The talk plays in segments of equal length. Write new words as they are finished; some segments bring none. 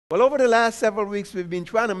Well, over the last several weeks, we've been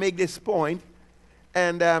trying to make this point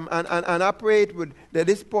and operate with that.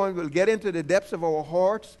 This point will get into the depths of our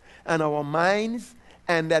hearts and our minds,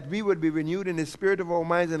 and that we would be renewed in the spirit of our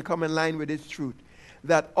minds and come in line with this truth.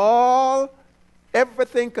 That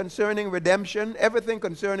everything concerning redemption, everything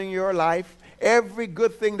concerning your life, every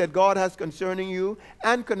good thing that God has concerning you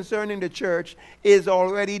and concerning the church is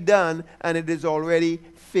already done, and it is already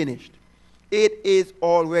finished. It is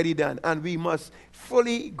already done, and we must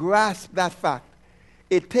fully grasp that fact.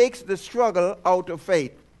 It takes the struggle out of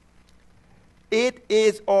faith. It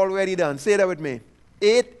is already done. Say that with me.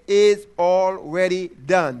 It is already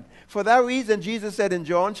done. For that reason, Jesus said in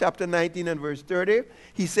John chapter 19 and verse 30,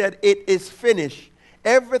 he said, it is finished.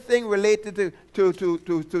 Everything related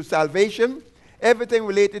to salvation, everything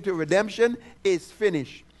related to redemption is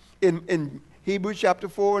finished. In Hebrews chapter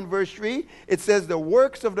 4 and verse 3, it says, the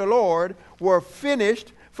works of the Lord were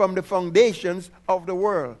finished from the foundations of the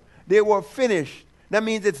world. They were finished. That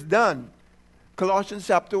means it's done. Colossians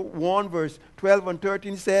chapter 1 verse 12 and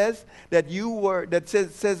 13 says that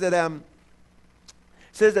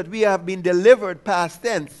says that we have been delivered past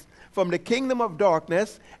tense from the kingdom of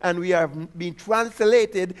darkness, and we have been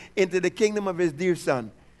translated into the kingdom of his dear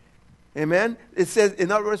son. Amen. It says, in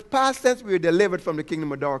other words, past tense, we are delivered from the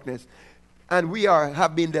kingdom of darkness, and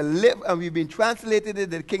have been delivered, and we've been translated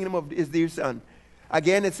into the kingdom of his dear son.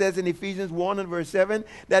 Again, it says in Ephesians 1 and verse 7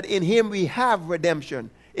 that in him we have redemption.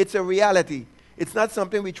 It's a reality. It's not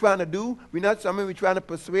something we're trying to do. We're not something we're trying to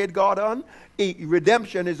persuade God on.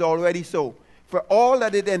 Redemption is already so. For all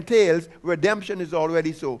that it entails, redemption is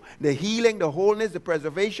already so. The healing, the wholeness, the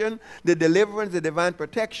preservation, the deliverance, the divine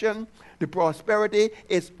protection, the prosperity,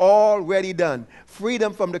 it's already done.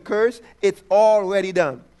 Freedom from the curse, it's already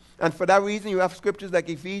done. And for that reason, you have scriptures like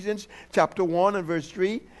Ephesians chapter 1 and verse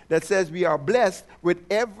 3 that says we are blessed with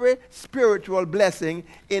every spiritual blessing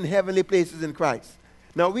in heavenly places in Christ.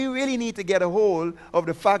 Now, we really need to get a hold of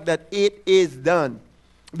the fact that it is done,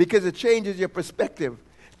 because it changes your perspective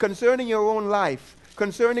concerning your own life,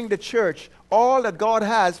 concerning the church. All that God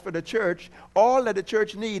has for the church, all that the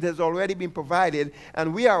church needs has already been provided,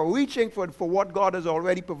 and we are reaching for what God has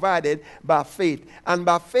already provided by faith. And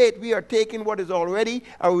by faith, we are taking what is already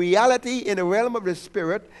a reality in the realm of the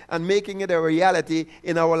Spirit and making it a reality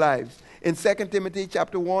in our lives. In 2 Timothy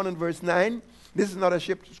chapter 1 and verse 9, this is not a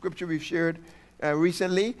scripture we've shared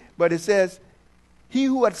recently, but it says, he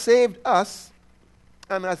who had saved us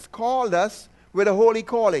and has called us with a holy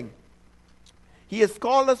calling. He has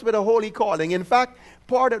called us with a holy calling. In fact,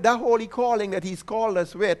 part of that holy calling that he's called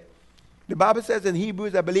us with, the Bible says in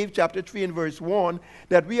Hebrews, I believe, chapter 3 and verse 1,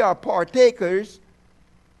 that we are partakers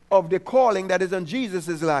of the calling that is on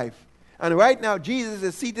Jesus' life. And right now, Jesus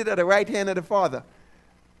is seated at the right hand of the Father.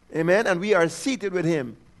 Amen? And we are seated with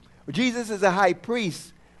him. Jesus is a high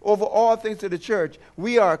priest over all things to the church.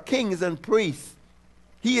 We are kings and priests.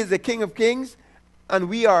 He is the King of kings, and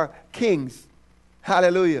we are kings.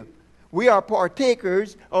 Hallelujah. We are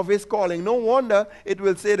partakers of his calling. No wonder it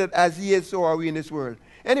will say that as he is, so are we in this world.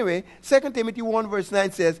 Anyway, 2 Timothy 1 verse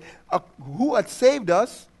 9 says, who hath saved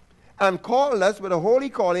us and called us with a holy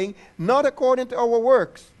calling, not according to our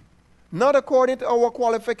works, not according to our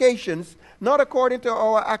qualifications, not according to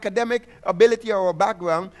our academic ability or our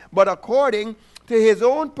background, but according to his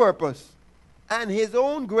own purpose and his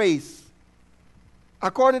own grace.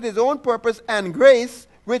 According to his own purpose and grace,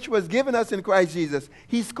 which was given us in Christ Jesus.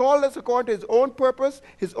 He's called us according to his own purpose,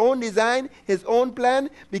 his own design, his own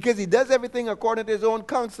plan, because he does everything according to his own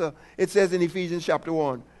counsel, it says in Ephesians chapter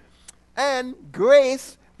 1. And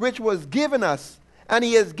grace, which was given us. And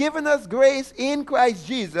he has given us grace in Christ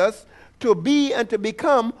Jesus to be and to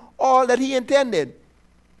become all that he intended.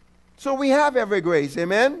 So we have every grace,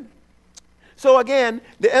 amen? So again,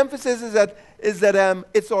 the emphasis is that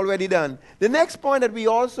it's already done. The next point that we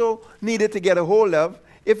also needed to get a hold of,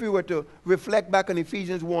 if we were to reflect back on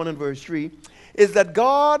Ephesians 1 and verse 3, is that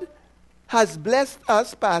God has blessed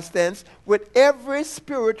us, past tense, with every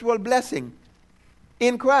spiritual blessing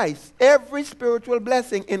in Christ. Every spiritual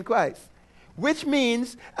blessing in Christ. Which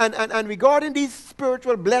means, and regarding these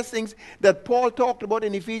spiritual blessings that Paul talked about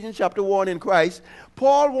in Ephesians chapter 1 in Christ,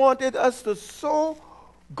 Paul wanted us to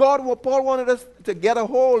Paul wanted us to get a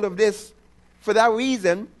hold of this for that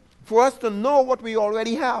reason, for us to know what we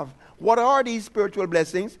already have. What are these spiritual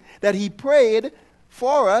blessings? That he prayed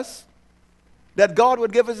for us, that God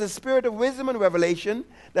would give us a spirit of wisdom and revelation,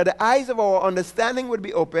 that the eyes of our understanding would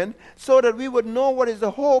be opened, so that we would know what is the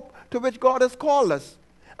hope to which God has called us,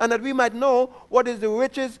 and that we might know what is the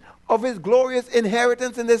riches of his glorious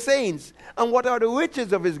inheritance in the saints, and what are the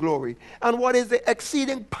riches of his glory, and what is the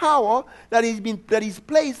exceeding power that he's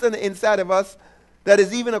placed on the inside of us That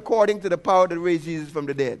is even according to the power that raised Jesus from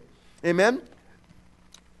the dead. Amen?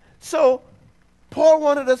 So, Paul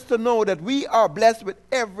wanted us to know that we are blessed with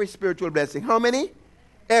every spiritual blessing. How many?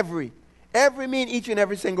 Every. Every means each and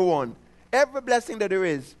every single one. Every blessing that there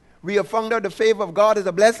is. We have found out the favor of God is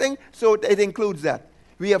a blessing, so it includes that.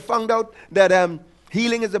 We have found out that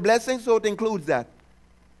healing is a blessing, so it includes that.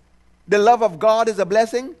 The love of God is a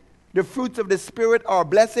blessing. The fruits of the Spirit are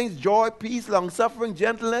blessings: joy, peace, long-suffering,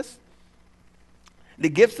 gentleness. The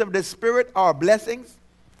gifts of the Spirit are blessings.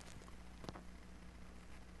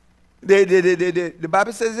 The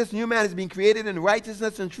Bible says this: new man has been created in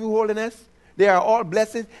righteousness and true holiness. They are all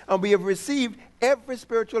blessings, and we have received every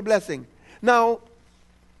spiritual blessing. Now,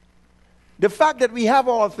 the fact that we have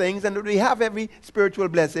all things and that we have every spiritual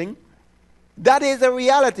blessing, that is a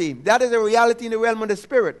reality. That is a reality in the realm of the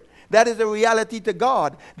Spirit. That is a reality to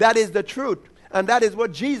God. That is the truth. And that is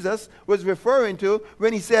what Jesus was referring to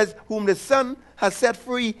when he says, whom the Son has set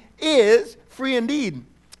free is free indeed.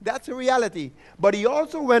 That's a reality. But he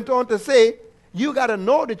also went on to say, you got to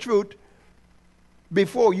know the truth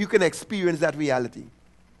before you can experience that reality.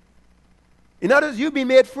 In other words, you've been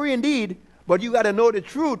made free indeed, but you got to know the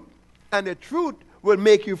truth, and the truth will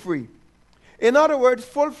make you free. In other words,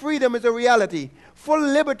 full freedom is a reality. Full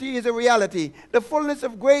liberty is a reality. The fullness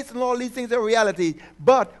of grace and all these things are a reality.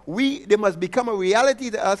 But they must become a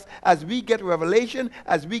reality to us as we get revelation,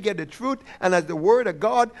 as we get the truth, and as the Word of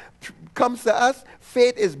God comes to us.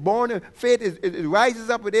 Faith is born, it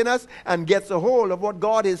rises up within us and gets a hold of what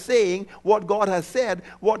God is saying, what God has said,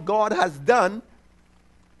 what God has done.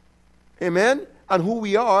 Amen? And who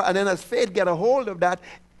we are. And then as faith gets a hold of that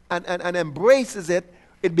and embraces it,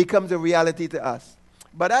 it becomes a reality to us.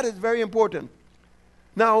 But that is very important.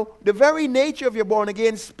 Now, the very nature of your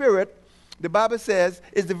born-again spirit, the Bible says,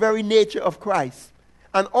 is the very nature of Christ.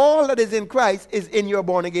 And all that is in Christ is in your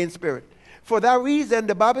born-again spirit. For that reason,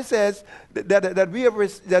 the Bible says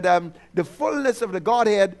that the fullness of the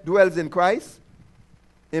Godhead dwells in Christ.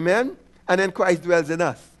 Amen? And then Christ dwells in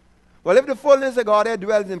us. Well, if the fullness of Godhead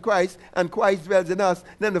dwells in Christ and Christ dwells in us,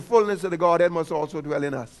 then the fullness of the Godhead must also dwell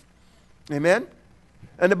in us. Amen?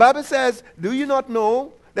 And the Bible says, do you not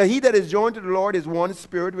know that he that is joined to the Lord is one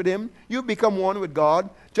spirit with him? You become one with God.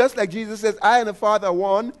 Just like Jesus says, I and the Father are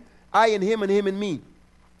one. I and him in me.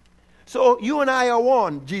 So you and I are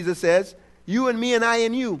one, Jesus says. You and me and I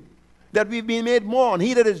and you. That we've been made one.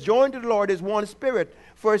 He that is joined to the Lord is one spirit.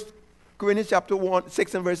 1 Corinthians chapter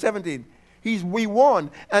 6 and verse 17. We one.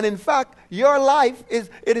 And in fact, your life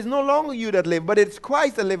it is no longer you that live, but it's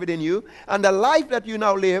Christ that liveth in you. And the life that you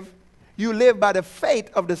now live, you live by the faith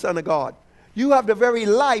of the Son of God. You have the very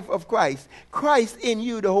life of Christ. Christ in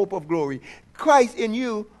you, the hope of glory. Christ in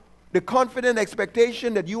you, the confident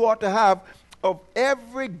expectation that you ought to have of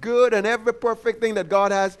every good and every perfect thing that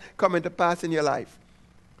God has coming to pass in your life.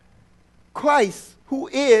 Christ, who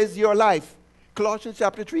is your life. Colossians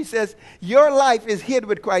chapter 3 says, your life is hid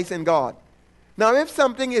with Christ in God. Now, if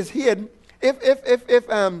something is hid, if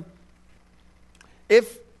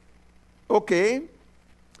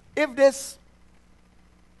this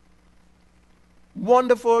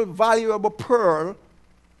wonderful, valuable pearl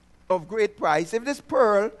of great price, if this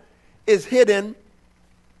pearl is hidden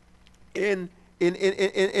in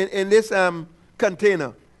this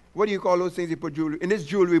container, what do you call those things you put jewelry in? This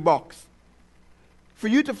jewelry box. For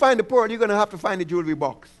you to find the pearl, you're going to have to find the jewelry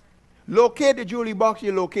box. Locate the jewelry box,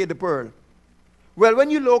 you locate the pearl. Well,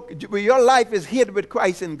 when your life is hid with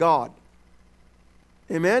Christ in God.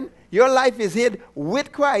 Amen? Your life is hid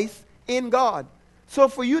with Christ in God. So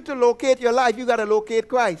for you to locate your life, you got to locate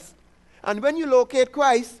Christ. And when you locate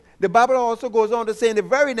Christ, the Bible also goes on to say in the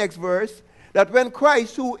very next verse that when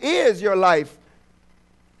Christ, who is your life,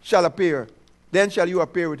 shall appear, then shall you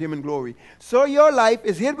appear with him in glory. So your life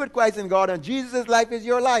is hid with Christ in God, and Jesus' life is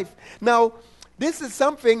your life. Now, this is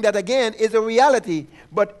something that, again, is a reality.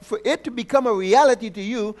 But for it to become a reality to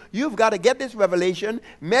you, you've got to get this revelation,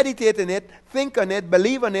 meditate on it, think on it,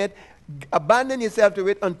 believe on it, abandon yourself to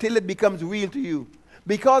it until it becomes real to you.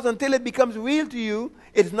 Because until it becomes real to you,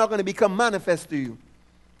 it's not going to become manifest to you,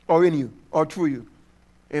 or in you, or through you.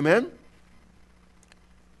 Amen?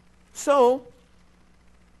 So,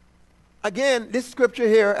 again, this scripture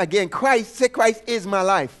here, again, Christ is my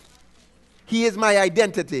life. He is my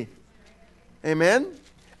identity. Amen?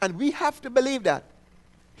 And we have to believe that.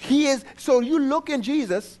 He is, so you look in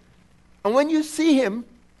Jesus, and when you see him,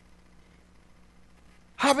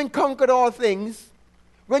 having conquered all things,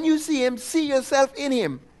 when you see him, see yourself in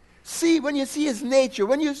him. When you see his nature,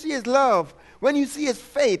 when you see his love, when you see his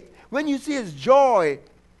faith, when you see his joy,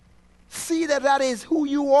 see that is who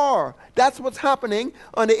you are. That's what's happening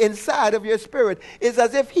on the inside of your spirit. It's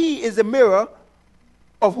as if he is a mirror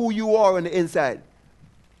of who you are on the inside.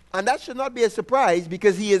 And that should not be a surprise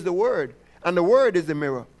because he is the Word. And the Word is the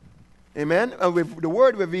mirror. Amen? And the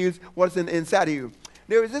Word reveals what's inside of you.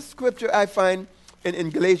 There is this scripture I find in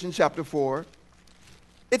Galatians chapter 4.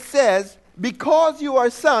 It says, because you are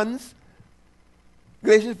sons,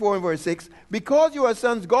 Galatians 4 and verse 6, because you are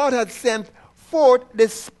sons, God has sent forth the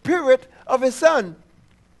Spirit of His Son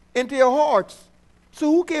into your hearts.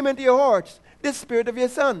 So who came into your hearts? The Spirit of your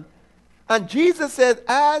Son. And Jesus said,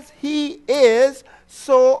 as He is,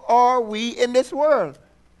 so are we in this world.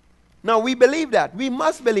 Now we believe that. We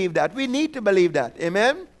must believe that. We need to believe that.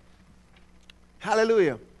 Amen?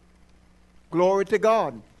 Hallelujah. Glory to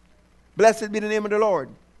God. Blessed be the name of the Lord.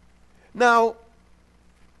 Now,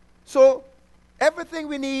 so everything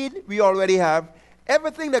we need, we already have.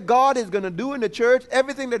 Everything that God is going to do in the church,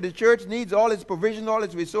 everything that the church needs, all its provision, all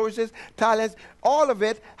its resources, talents, all of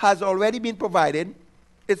it has already been provided.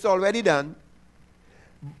 It's already done.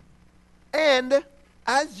 And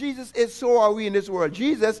as Jesus is, so are we in this world.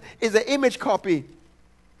 Jesus is an image copy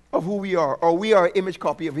of who we are, or we are an image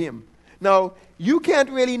copy of Him. Now, you can't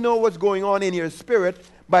really know what's going on in your spirit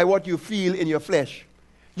by what you feel in your flesh.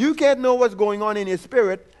 You can't know what's going on in your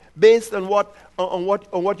spirit based on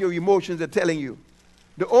what your emotions are telling you.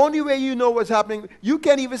 The only way you know what's happening, you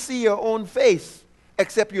can't even see your own face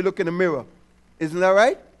except you look in the mirror. Isn't that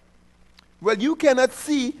right? Well, you cannot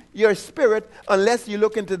see your spirit unless you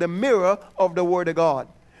look into the mirror of the Word of God.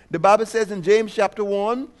 The Bible says in James chapter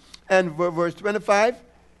 1 and verse 25,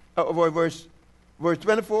 verse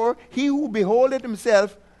 24, he who beholdeth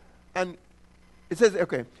himself, and it says,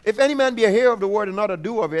 okay, if any man be a hearer of the word and not a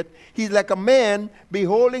doer of it, he's like a man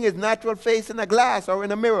beholding his natural face in a glass or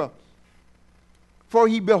in a mirror. For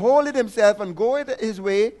he beholdeth himself and goeth his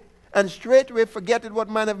way, and straightway forgetteth what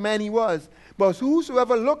manner of man he was. But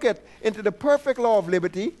whosoever looketh into the perfect law of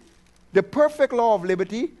liberty, the perfect law of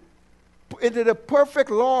liberty, into the perfect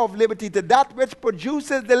law of liberty, to that which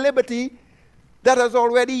produces the liberty that is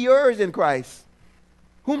already yours in Christ.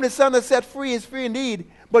 Whom the Son has set free is free indeed,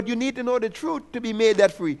 but you need to know the truth to be made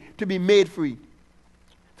that free, to be made free,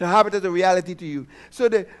 to have it as a reality to you. So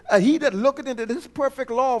he that looketh into this perfect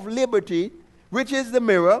law of liberty, which is the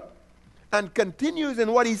mirror, and continues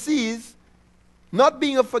in what he sees, not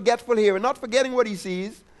being a forgetful hearer, not forgetting what he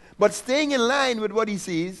sees, but staying in line with what he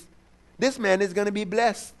sees, this man is going to be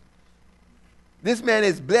blessed. This man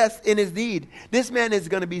is blessed in his deed. This man is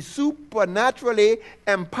going to be supernaturally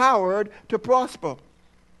empowered to prosper.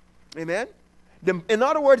 Amen? In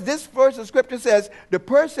other words, this verse of Scripture says, the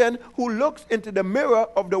person who looks into the mirror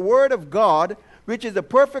of the Word of God, which is the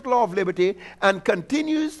perfect law of liberty, and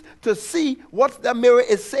continues to see what that mirror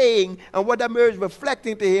is saying and what that mirror is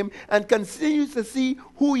reflecting to him, and continues to see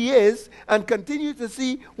who he is, and continues to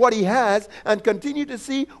see what he has, and continue to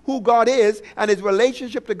see who God is and his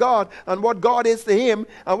relationship to God and what God is to him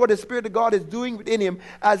and what the Spirit of God is doing within him.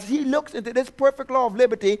 As he looks into this perfect law of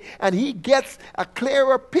liberty and he gets a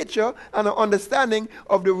clearer picture and an understanding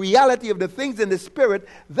of the reality of the things in the Spirit,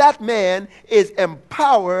 that man is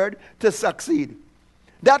empowered to succeed.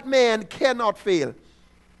 That man cannot fail.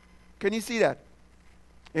 Can you see that?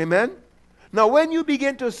 Amen? Now, when you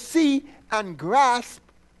begin to see and grasp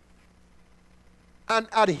and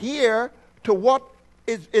adhere to what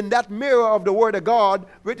is in that mirror of the Word of God,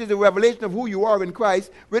 which is a revelation of who you are in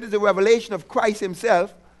Christ, which is a revelation of Christ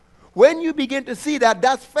Himself, when you begin to see that,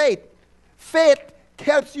 that's faith. Faith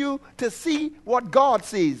helps you to see what God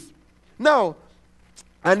sees. Now,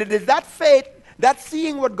 and it is that faith, that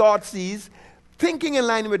seeing what God sees, thinking in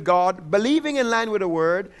line with God, believing in line with the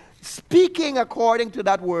Word, speaking according to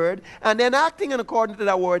that Word, and then acting in according to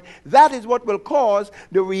that Word, that is what will cause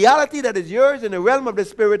the reality that is yours in the realm of the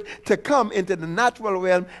Spirit to come into the natural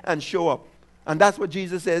realm and show up. And that's what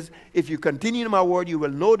Jesus says, if you continue in my Word, you will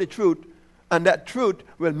know the truth, and that truth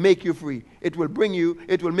will make you free. It will bring you,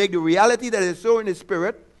 it will make the reality that is so in the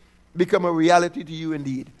Spirit become a reality to you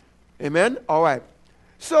indeed. Amen? All right.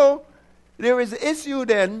 So, there is an issue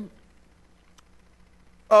then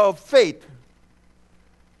of faith.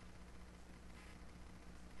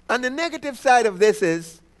 And the negative side of this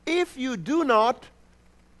is, if you do not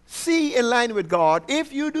see in line with God,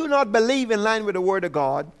 if you do not believe in line with the Word of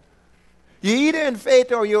God, you're either in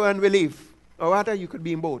faith or you're in unbelief. Or rather, you could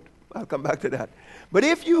be in both. I'll come back to that. But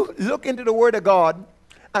if you look into the Word of God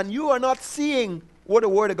and you are not seeing what the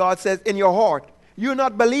Word of God says in your heart, you're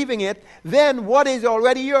not believing it, then what is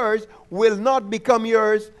already yours will not become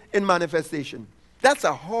yours in manifestation. That's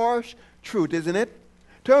a harsh truth, isn't it?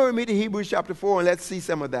 Turn with me to Hebrews chapter 4 and let's see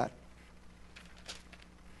some of that.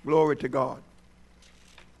 Glory to God.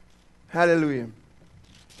 Hallelujah.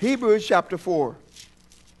 Hebrews chapter 4.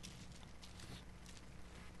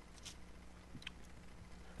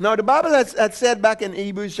 Now, the Bible has said back in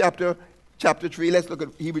Hebrews chapter 3. Let's look at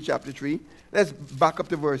Hebrews chapter 3. Let's back up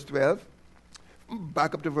to verse 12.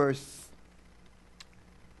 Back up to verse.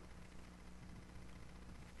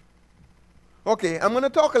 Okay, I'm going to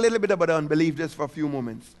talk a little bit about unbelief just for a few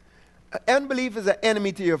moments. Unbelief is an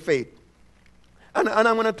enemy to your faith. And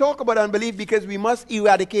I'm going to talk about unbelief because we must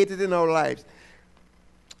eradicate it in our lives.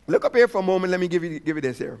 Look up here for a moment. Let me give you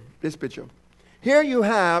this here, this picture. Here you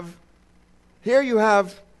have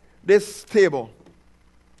this table.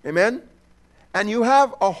 Amen? And you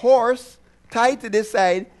have a horse tied to this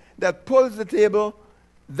side that pulls the table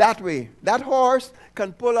that way. That horse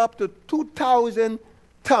can pull up to 2,000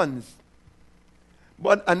 tons.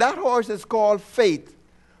 And that horse is called faith.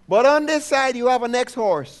 But on this side you have a next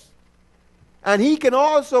horse. And he can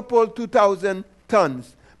also pull 2,000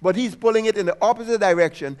 tons. But he's pulling it in the opposite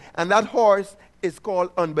direction. And that horse is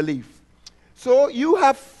called unbelief. So you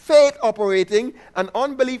have faith operating and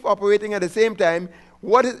unbelief operating at the same time.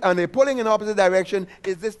 And they're pulling in opposite direction.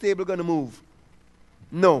 Is this table going to move?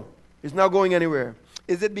 No. It's not going anywhere.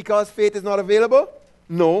 Is it because faith is not available?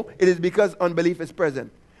 No. It is because unbelief is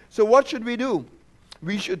present. So what should we do?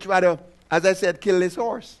 We should try to, as I said, kill this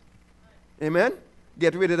horse. Amen?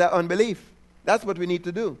 Get rid of that unbelief. That's what we need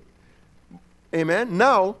to do. Amen?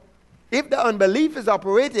 Now, if the unbelief is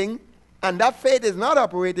operating and that faith is not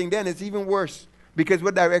operating, then it's even worse. Because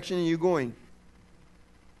what direction are you going?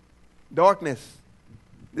 Darkness.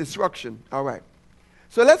 Destruction. All right.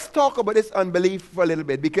 So let's talk about this unbelief for a little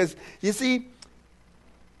bit. Because, you see,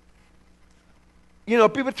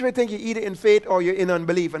 people try to think you're either in faith or you're in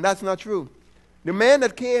unbelief. And that's not true. The man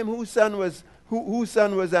that came whose son was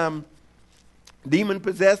demon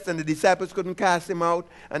possessed and the disciples couldn't cast him out,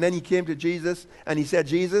 and then he came to Jesus and he said,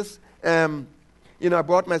 Jesus, I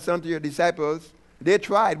brought my son to your disciples. They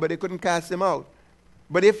tried, but they couldn't cast him out.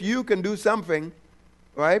 But if you can do something,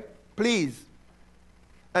 right, please.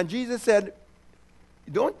 And Jesus said,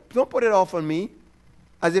 don't put it off on me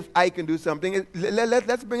as if I can do something.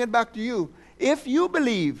 Let's bring it back to you. If you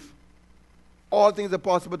believe, all things are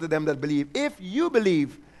possible to them that believe. If you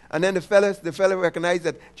believe. And then the fellow recognized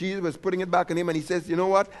that Jesus was putting it back on him, and he says, you know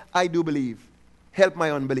what? I do believe. Help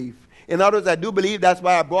my unbelief. In other words, I do believe. That's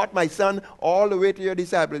why I brought my son all the way to your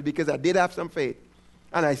disciples, because I did have some faith.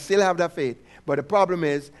 And I still have that faith. But the problem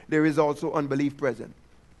is, there is also unbelief present.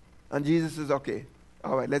 And Jesus says, okay,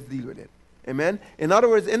 all right, let's deal with it. Amen? In other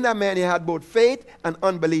words, in that man, he had both faith and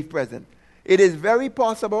unbelief present. It is very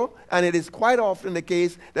possible, and it is quite often the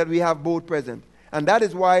case, that we have both present. And that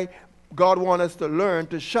is why God wants us to learn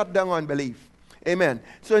to shut down unbelief. Amen.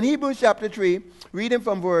 So in Hebrews chapter 3, reading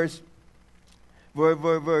from verse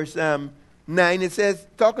 9, it says,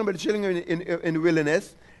 talking about the children in the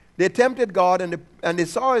wilderness, they tempted God and they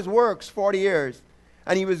saw his works 40 years.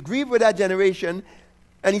 And he was grieved with that generation.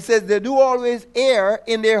 And he says, they do always err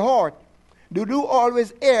in their heart. They do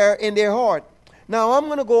always err in their heart. Now I'm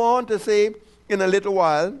going to go on to say in a little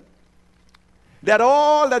while that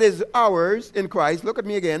all that is ours in Christ, look at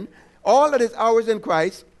me again, all that is ours in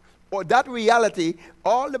Christ, or that reality,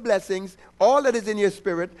 all the blessings, all that is in your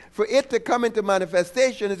spirit, for it to come into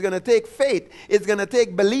manifestation is going to take faith. It's going to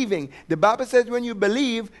take believing. The Bible says when you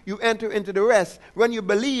believe, you enter into the rest. When you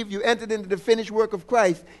believe, you enter into the finished work of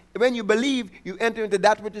Christ. When you believe, you enter into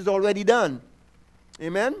that which is already done.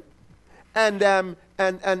 Amen? And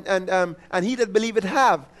he that believeth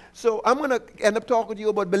have. So I'm going to end up talking to you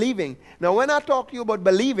about believing. Now when I talk to you about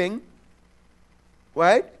believing,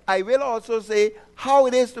 right, I will also say how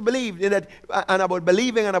it is to believe and about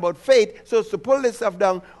believing and about faith. So to pull this stuff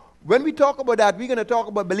down, when we talk about that, we're going to talk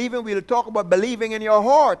about believing. We'll talk about believing in your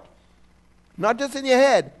heart. Not just in your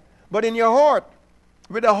head, but in your heart.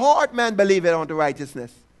 With the heart man believeth unto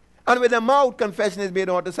righteousness. And with the mouth confession is made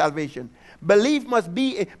unto salvation. Belief must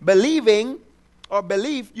be believing or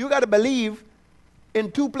belief. You got to believe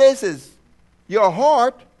in two places. Your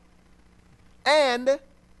heart and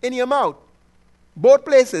in your mouth. Both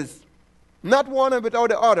places. Not one and without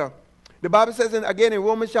the other. The Bible says again in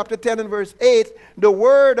Romans chapter 10 and verse 8, the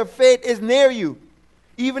word of faith is near you.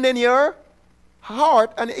 Even in your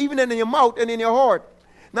heart and even in your mouth and in your heart.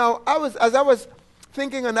 Now, as I was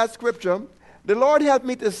thinking on that scripture, the Lord helped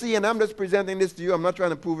me to see, and I'm just presenting this to you, I'm not trying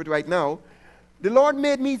to prove it right now. The Lord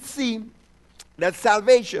made me see that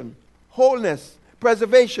salvation, wholeness,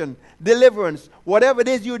 preservation, deliverance, whatever it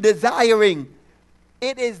is you're desiring,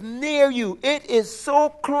 it is near you. It is so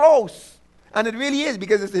close. And it really is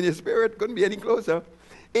because it's in your spirit. Couldn't be any closer.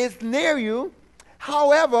 It's near you.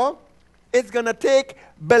 However, it's going to take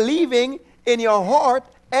believing in your heart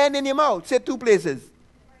and in your mouth. Say two places.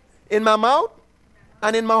 In my mouth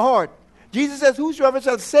and in my heart. Jesus says, whosoever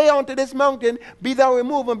shall say unto this mountain, be thou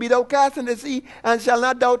removed and be thou cast into the sea, and shall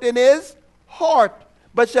not doubt in his heart,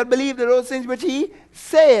 but shall believe that those things which he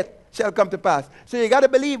saith shall come to pass. So you got to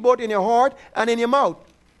believe both in your heart and in your mouth.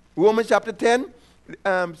 Romans chapter 10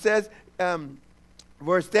 says,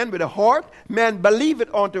 verse 10, with the heart man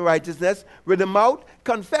believeth unto righteousness, with the mouth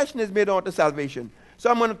confession is made unto salvation. So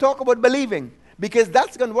I'm going to talk about believing, because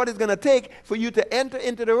that's what it's going to take for you to enter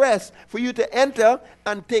into the rest, for you to enter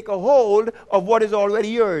and take a hold of what is already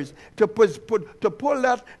yours, to pull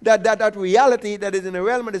that reality that is in the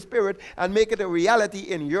realm of the Spirit and make it a reality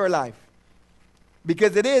in your life.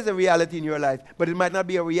 Because it is a reality in your life, but it might not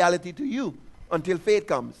be a reality to you until faith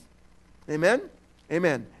comes. Amen?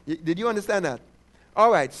 Amen. Did you understand that?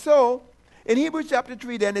 All right, so in Hebrews chapter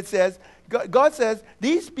 3 then it says, God says,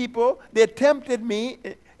 these people, they tempted me,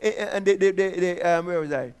 and where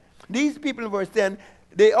was I? These people in verse 10,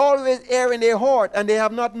 they always err in their heart, and they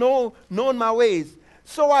have not known my ways.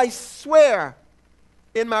 So I swear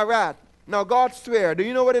in my wrath. Now God swear. Do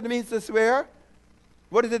you know what it means to swear?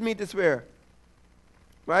 What does it mean to swear?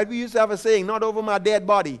 Right? We used to have a saying, not over my dead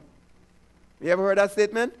body. You ever heard that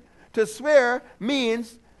statement? To swear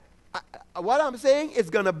means, what I'm saying, it's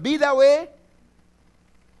going to be that way.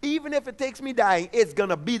 Even if it takes me dying, it's going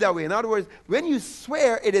to be that way. In other words, when you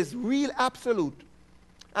swear, it is real absolute.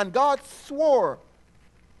 And God swore.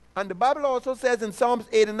 And the Bible also says in Psalms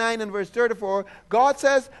 89 and verse 34, God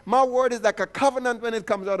says, my word is like a covenant when it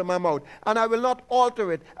comes out of my mouth. And I will not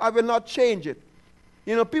alter it. I will not change it.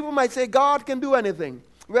 You know, people might say God can do anything.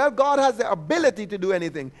 Well, God has the ability to do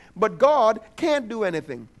anything. But God can't do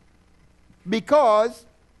anything. Because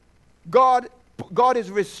God is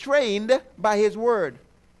restrained by his word.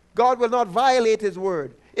 God will not violate his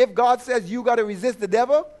word. If God says you got to resist the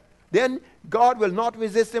devil, then God will not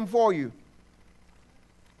resist him for you.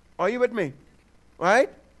 Are you with me? Right?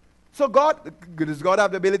 So does God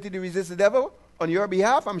have the ability to resist the devil on your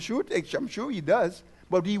behalf? I'm sure he does.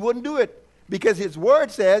 But he wouldn't do it because his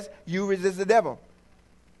word says you resist the devil.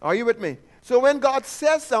 Are you with me? So when God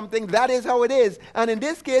says something, that is how it is. And in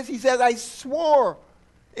this case, he says, I swore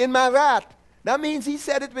in my wrath. That means he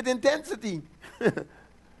said it with intensity.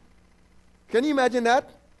 Can you imagine that?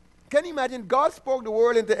 Can you imagine God spoke the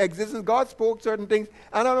world into existence? God spoke certain things,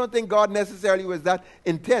 and I don't think God necessarily was that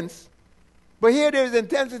intense. But here there is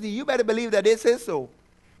intensity. You better believe that it says so.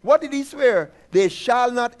 What did he swear? They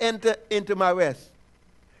shall not enter into my rest.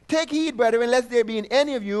 Take heed, brethren, lest there be in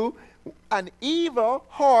any of you an evil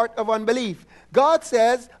heart of unbelief. God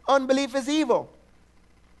says unbelief is evil.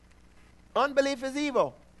 Unbelief is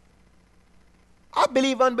evil. I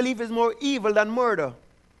believe unbelief is more evil than murder,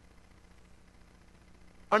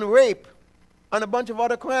 and rape, and a bunch of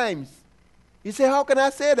other crimes. You say, how can I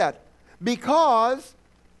say that? Because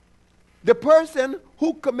the person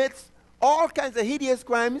who commits all kinds of hideous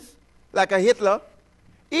crimes, like a Hitler,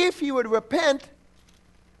 if he would repent,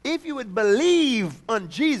 if he would believe on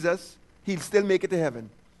Jesus, he'll still make it to heaven.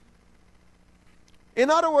 In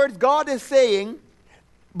other words, God is saying,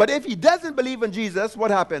 but if he doesn't believe in Jesus,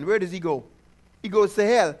 what happened? Where does he go? He goes to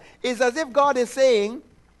hell. It's as if God is saying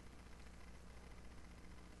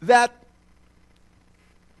that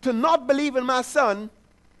to not believe in my son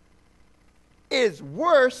is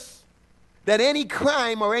worse than any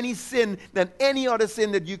crime or any sin, than any other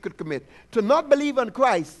sin that you could commit. To not believe in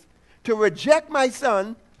Christ, to reject my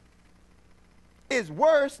son, is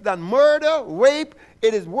worse than murder, rape.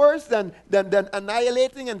 It is worse than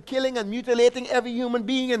annihilating and killing and mutilating every human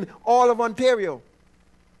being in all of Ontario.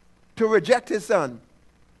 To reject his son.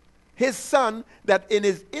 His son that in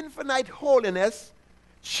his infinite holiness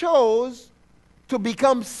chose to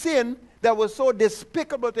become sin that was so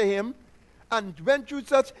despicable to him and went through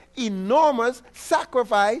such enormous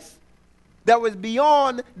sacrifice that was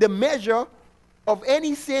beyond the measure of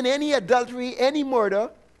any sin, any adultery, any murder.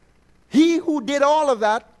 He who did all of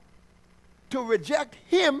that, to reject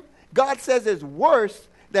him, God says is worse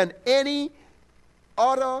than any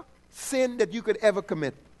other sin that you could ever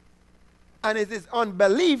commit. And it is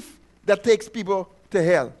unbelief that takes people to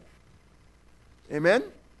hell. Amen?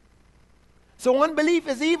 So unbelief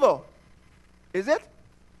is evil. Is it?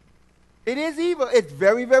 It is evil. It's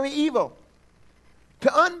very, very evil.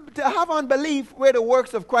 To have unbelief where the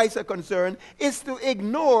works of Christ are concerned is to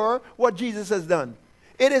ignore what Jesus has done.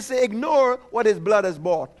 It is to ignore what his blood has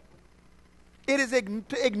bought. It is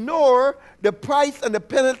to ignore the price and the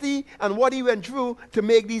penalty and what he went through to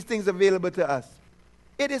make these things available to us.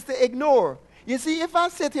 It is to ignore. You see, if I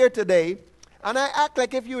sit here today and I act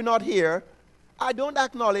like if you're not here, I don't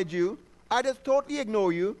acknowledge you, I just totally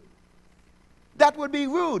ignore you, that would be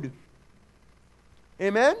rude.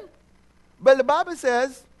 Amen? But the Bible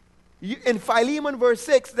says in Philemon verse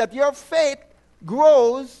 6, that your faith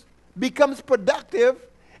grows, becomes productive,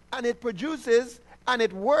 and it produces and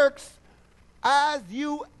it works as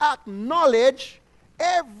you acknowledge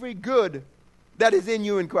every good that is in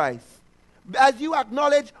you in Christ. As you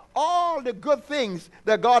acknowledge all the good things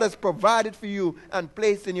that God has provided for you and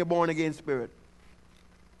placed in your born-again spirit.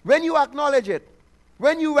 When you acknowledge it,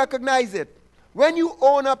 when you recognize it, when you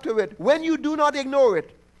own up to it, when you do not ignore it,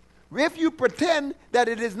 if you pretend that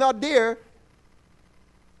it is not there,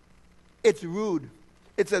 it's rude.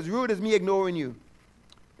 It's as rude as me ignoring you.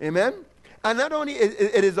 Amen? And not only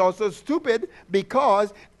it is also stupid,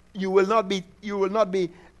 because you will not be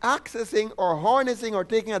accessing or harnessing or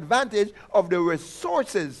taking advantage of the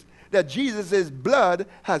resources that Jesus' blood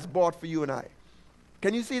has bought for you and I.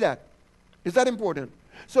 Can you see that? Is that important?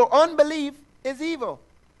 So unbelief is evil.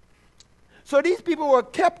 So these people were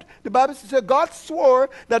kept, the Bible says, God swore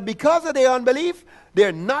that because of their unbelief,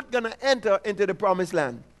 they're not going to enter into the promised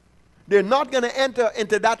land. They're not going to enter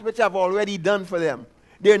into that which I've already done for them.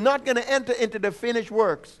 They're not going to enter into the finished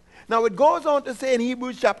works. Now it goes on to say in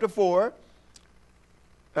Hebrews chapter 4,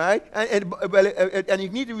 right? And you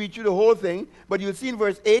need to read through the whole thing, but you'll see in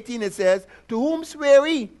verse 18 it says, to whom swear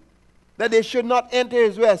he that they should not enter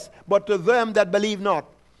his rest, but to them that believe not.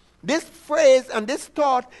 This phrase and this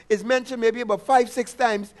thought is mentioned maybe about 5-6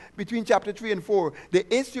 times between chapter 3 and 4.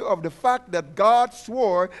 The issue of the fact that God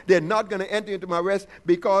swore they're not going to enter into my rest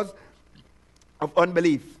because of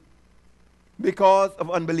unbelief. Because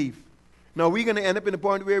of unbelief. Now we're going to end up in the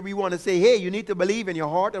point where we want to say, hey, you need to believe in your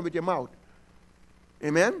heart and with your mouth.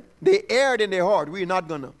 Amen? They erred in their heart. We're not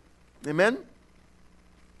going to. Amen?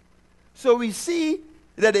 So we see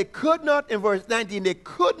that they could not, in verse 19, they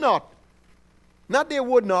could not. Not they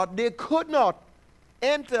would not, they could not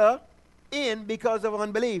enter in because of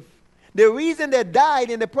unbelief. The reason they died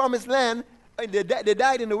in the promised land, they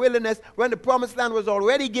died in the wilderness when the promised land was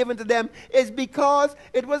already given to them, is because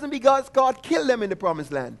it wasn't because God killed them in the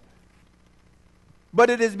promised land. But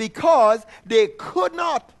it is because they could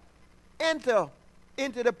not enter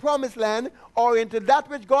into the promised land or into that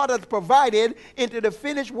which God has provided, into the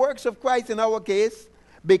finished works of Christ in our case,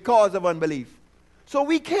 because of unbelief. So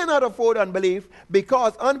we cannot afford unbelief,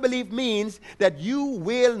 because unbelief means that you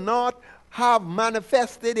will not have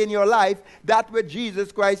manifested in your life that which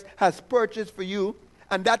Jesus Christ has purchased for you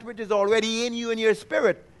and that which is already in you in your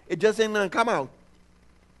spirit. It just ain't going to come out.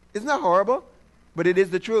 Isn't that horrible? But it is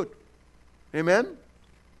the truth. Amen?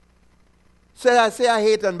 So I say I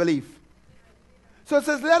hate unbelief. So it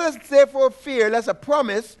says, let us therefore fear, lest a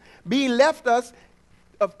promise being left us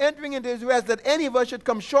of entering into his rest, that any of us should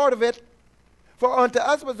come short of it. For unto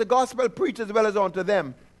us was the gospel preached as well as unto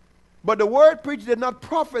them. But the word preached did not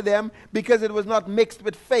profit them, because it was not mixed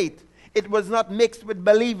with faith. It was not mixed with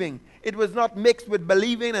believing. It was not mixed with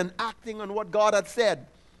believing and acting on what God had said.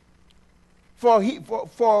 For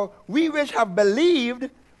we which have believed,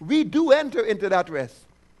 we do enter into that rest.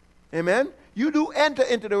 Amen? You do enter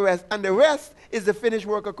into the rest. And the rest is the finished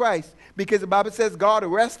work of Christ. Because the Bible says God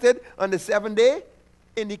rested on the seventh day,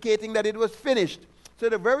 indicating that it was finished. So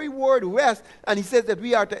the very word rest, and he says that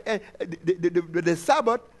we are to, the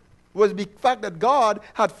Sabbath was the fact that God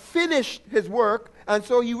had finished his work, and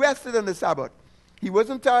so he rested on the Sabbath. He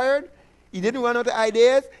wasn't tired. He didn't run out of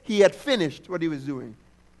ideas. He had finished what he was doing.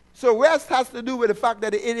 So rest has to do with the fact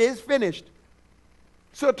that it is finished.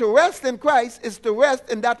 So to rest in Christ is to rest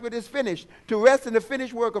in that which is finished. To rest in the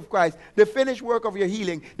finished work of Christ, the finished work of your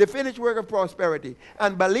healing, the finished work of prosperity.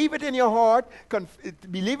 And believe it in your heart,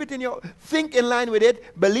 think in line with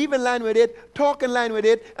it, believe in line with it, talk in line with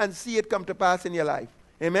it, and see it come to pass in your life.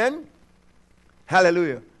 Amen?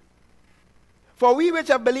 Hallelujah. For we which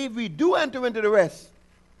have believed, we do enter into the rest.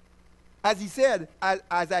 As he said, as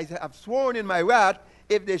I have sworn in my wrath,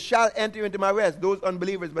 if they shall enter into my rest, those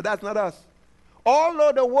unbelievers. But that's not us.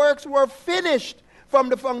 Although the works were finished from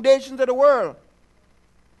the foundations of the world.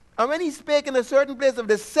 And when he spake in a certain place of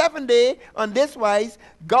the seventh day on this wise,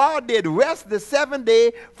 God did rest the seventh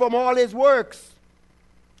day from all his works.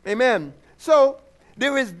 Amen. So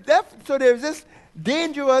there is this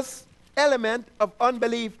dangerous element of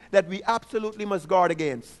unbelief that we absolutely must guard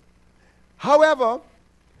against. However,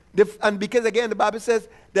 and because again the Bible says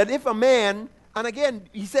that if a man, and again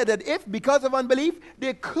he said that if because of unbelief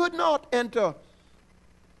they could not enter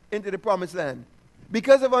into the promised land.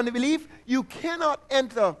 Because of unbelief, you cannot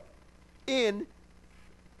enter in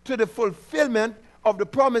to the fulfillment of the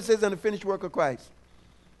promises and the finished work of Christ.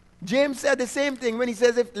 James said the same thing when he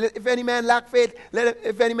says, if any man lack faith,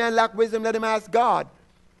 if any man lack wisdom, let him ask God.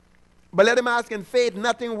 But let him ask in faith,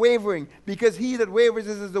 nothing wavering, because he that wavers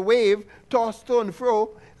is as the wave, tossed to and fro.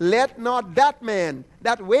 Let not that man,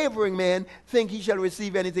 that wavering man, think he shall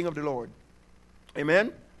receive anything of the Lord.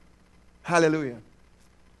 Amen? Hallelujah.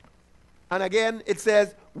 And again, it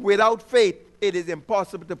says, without faith, it is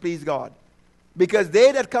impossible to please God. Because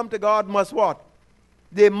they that come to God must what?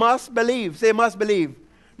 They must believe. Say, must believe.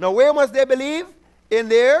 Now, where must they believe? In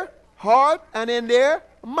their heart and in their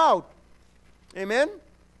mouth. Amen?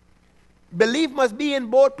 Belief must be in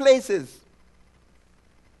both places.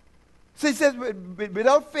 So he says,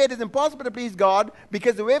 without faith, it's impossible to please God,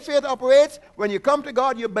 because the way faith operates, when you come to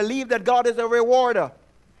God, you believe that God is a rewarder.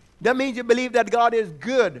 That means you believe that God is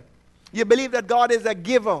good. You believe that God is a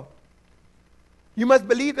giver. You must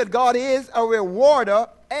believe that God is a rewarder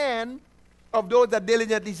and of those that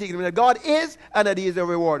diligently seek Him. That God is and that He is a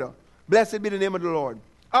rewarder. Blessed be the name of the Lord.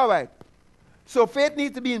 All right. So faith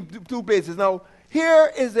needs to be in two places. Now,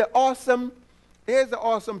 here's the awesome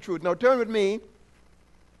truth. Now, turn with me.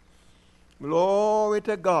 Glory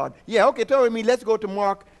to God. Yeah, okay, turn with me. Let's go to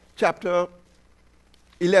Mark chapter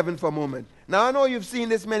 11 for a moment. Now, I know you've seen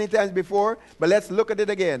this many times before, but let's look at it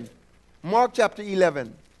again. Mark chapter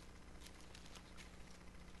 11.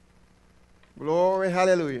 Glory,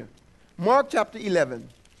 hallelujah. Mark chapter 11.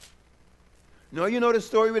 Now, you know the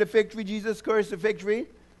story with the fig tree. Jesus cursed the fig tree.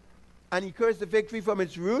 And He cursed the fig tree from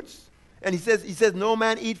its roots. And he says, no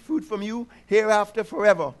man eat fruit from you hereafter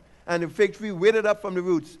forever. And the fig tree withered up from the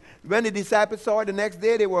roots. When the disciples saw it the next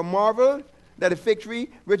day, they were marveled that the fig tree,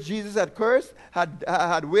 which Jesus had cursed,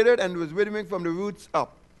 had withered and was withering from the roots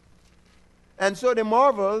up. And so they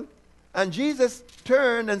marveled. And Jesus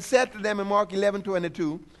turned and said to them in Mark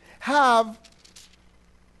 11:22,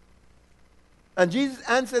 and Jesus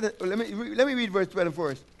answered, let me read verse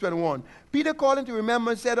 21. Peter called him to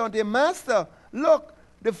remember and said unto him, Master, look,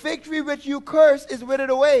 the fig tree which you cursed is withered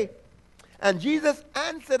away. And Jesus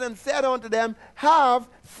answered and said unto them, have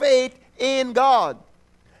faith in God.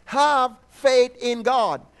 Have faith in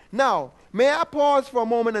God. Now, may I pause for a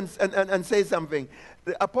moment and say something?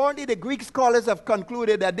 Apparently, the Greek scholars have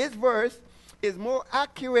concluded that this verse is more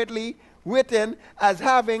accurately written as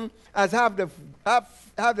have the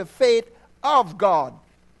faith of God.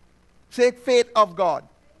 Say faith of God.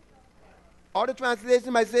 Other translations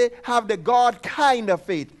might say have the God kind of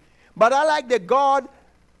faith. But I like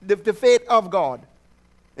the faith of God.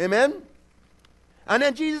 Amen? And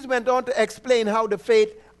then Jesus went on to explain how the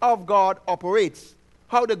faith of God operates.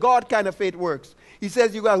 How the God kind of faith works. He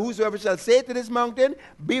says, you got whosoever shall say to this mountain,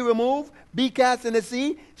 be removed, be cast in the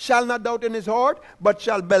sea, shall not doubt in his heart, but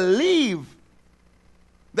shall believe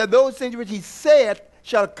that those things which he saith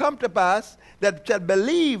shall come to pass, that shall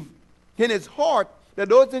believe in his heart that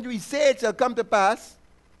those things which he saith shall come to pass,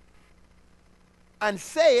 and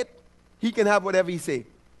say it, he can have whatever he say.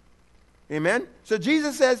 Amen? So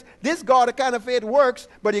Jesus says, this God kind of faith works,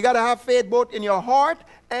 but you got to have faith both in your heart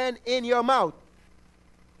and in your mouth.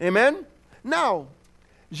 Amen? Now,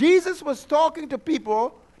 Jesus was talking to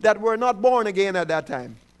people that were not born again at that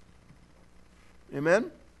time. Amen?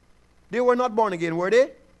 They were not born again, were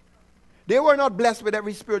they? They were not blessed with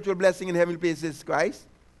every spiritual blessing in heavenly places, Christ.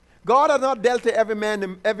 God had not dealt to every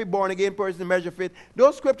man, every born again person, measure of faith.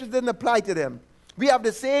 Those scriptures didn't apply to them. We have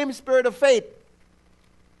the same spirit of faith.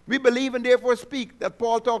 We believe and therefore speak that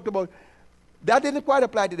Paul talked about. That didn't quite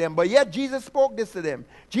apply to them, but yet Jesus spoke this to them.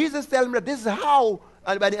 Jesus told them that this is how,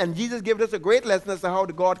 and Jesus gave us a great lesson as to how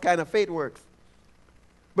the God kind of faith works.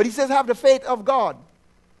 But he says have the faith of God.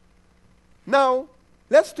 Now,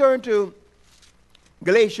 let's turn to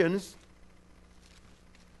Galatians.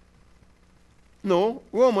 No,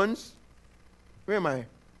 Romans. Where am I?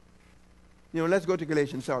 Let's go to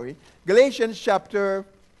Galatians, sorry. Galatians chapter,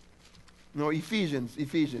 Ephesians.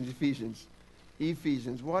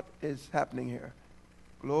 What is happening here?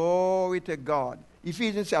 Glory to God.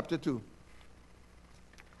 Ephesians chapter 2.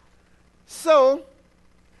 So,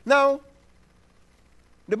 now,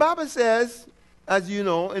 the Bible says, as you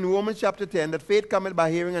know, in Romans chapter 10, that faith cometh by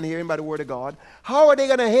hearing and hearing by the word of God. How are they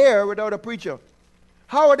going to hear without a preacher?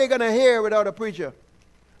 How are they going to hear without a preacher?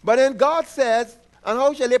 But then God says, and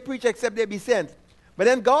how shall they preach except they be sent? But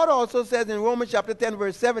then God also says in Romans chapter 10,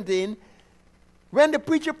 verse 17, when the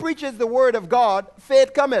preacher preaches the word of God,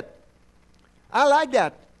 faith cometh. I like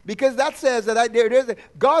that. Because that says that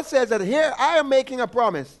God says that here I am making a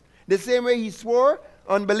promise. The same way he swore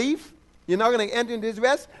unbelief, you're not going to enter into his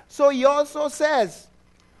rest. So he also says,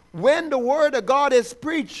 when the word of God is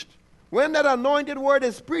preached, when that anointed word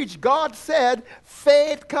is preached, God said,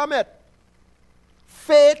 faith cometh.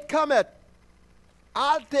 Faith cometh.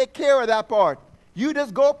 I'll take care of that part. You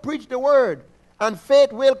just go preach the word, and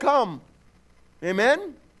faith will come.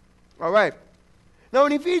 Amen? All right. Now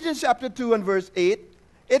in Ephesians chapter 2 and verse 8,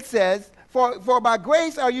 it says, For by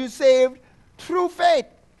grace are you saved through faith,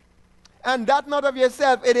 and that not of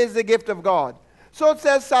yourself, it is the gift of God. So it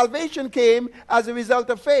says salvation came as a result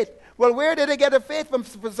of faith. Well, where did they get the faith from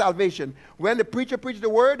for salvation? When the preacher preached the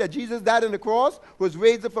word that Jesus died on the cross, was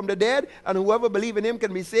raised up from the dead, and whoever believes in him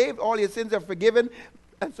can be saved, all your sins are forgiven,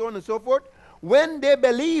 and so on and so forth. When they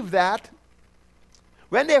believed that,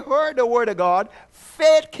 when they heard the word of God,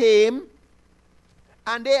 faith came,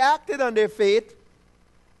 and they acted on their faith,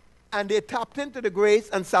 and they tapped into the grace,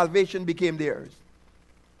 and salvation became theirs.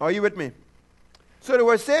 Are you with me? So they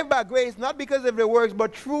were saved by grace, not because of their works,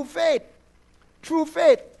 but through faith. Through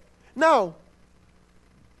faith. Now,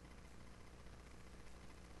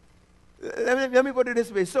 let me put it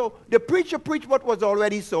this way. So the preacher preached what was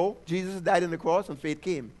already so. Jesus died on the cross and faith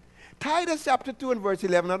came. Titus chapter 2 and verse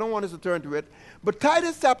 11. I don't want us to turn to it. But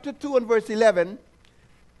Titus chapter 2 and verse 11.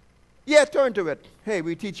 Yeah, turn to it. Hey,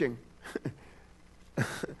 we're teaching.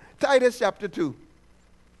 Titus chapter 2.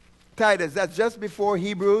 Titus, that's just before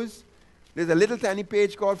Hebrews. There's a little tiny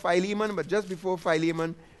page called Philemon, but just before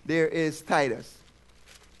Philemon, there is Titus.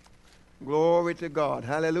 Glory to God.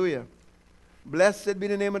 Hallelujah. Blessed be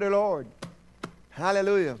the name of the Lord.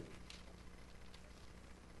 Hallelujah.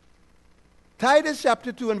 Titus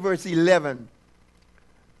chapter 2 and verse 11.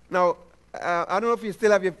 Now, I don't know if you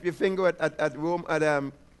still have your finger at Rome, at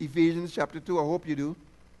Ephesians chapter 2. I hope you do.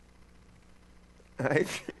 All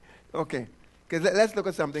right? Okay. Because let's look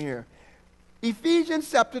at something here.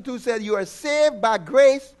 Ephesians chapter 2 says you are saved by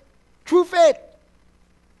grace through faith.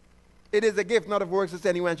 It is a gift, not of works, lest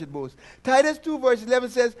anyone should boast. Titus 2 verse 11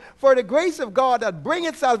 says, For the grace of God that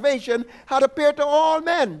bringeth salvation hath appeared to all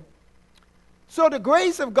men. So the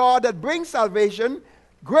grace of God that brings salvation,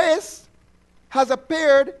 grace has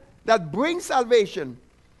appeared that brings salvation.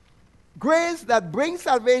 Grace that brings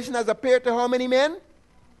salvation has appeared to how many men?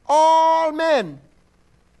 All men.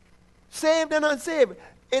 Saved and unsaved.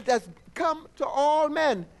 It has come to all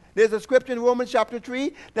men. There's a scripture in Romans chapter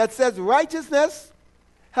 3 that says righteousness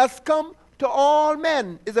has come to all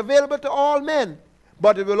men, is available to all men,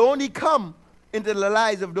 but it will only come into the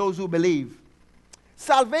lives of those who believe.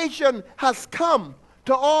 Salvation has come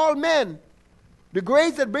to all men. The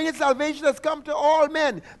grace that brings salvation has come to all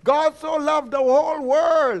men. God so loved the whole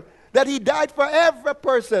world that he died for every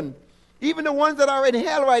person, even the ones that are in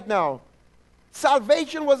hell right now.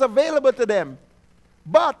 Salvation was available to them.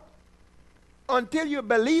 But until you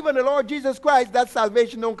believe in the Lord Jesus Christ, that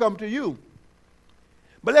salvation don't come to you.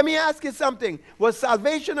 But let me ask you something. Was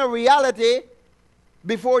salvation a reality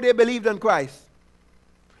before they believed in Christ?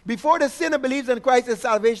 Before the sinner believes in Christ, is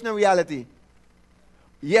salvation a reality?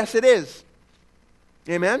 Yes, it is.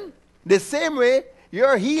 Amen? The same way,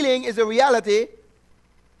 your healing is a reality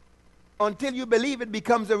until you believe it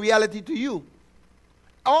becomes a reality to you.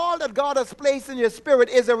 All that God has placed in your spirit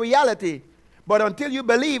is a reality. But until you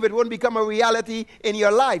believe, it won't become a reality in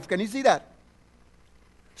your life. Can you see that?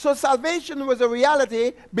 So salvation was a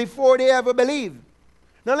reality before they ever believed.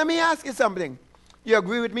 Now let me ask you something. You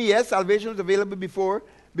agree with me? Yes, salvation was available before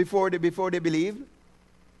they believed.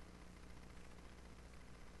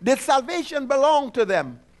 Did salvation belong to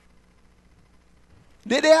them?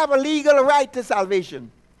 Did they have a legal right to salvation?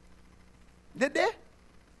 Did they?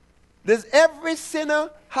 Does every sinner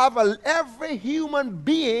have every human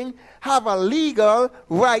being have a legal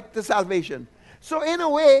right to salvation? So in a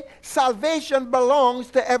way, salvation belongs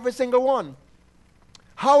to every single one.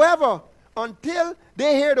 However, until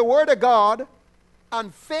they hear the word of God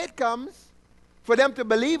and faith comes for them to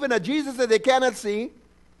believe in a Jesus that they cannot see,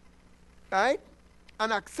 right,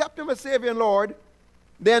 and accept him as Savior and Lord,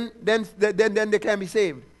 then they can be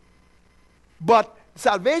saved. But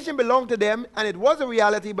salvation belonged to them, and it was a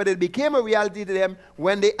reality, but it became a reality to them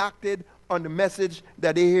when they acted on the message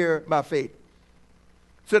that they hear by faith.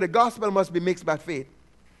 So the gospel must be mixed by faith.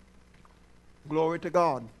 Glory to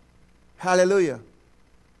God. Hallelujah.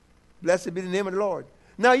 Blessed be the name of the Lord.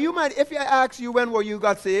 Now you might, if I ask you when were you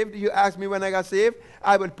got saved, you ask me when I got saved,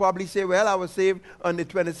 I would probably say, well, I was saved on the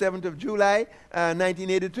 27th of July,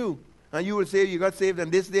 1982. And you will say you got saved on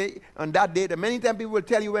this day, on that date. And many times people will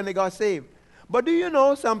tell you when they got saved. But do you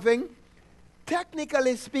know something?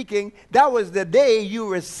 Technically speaking, that was the day you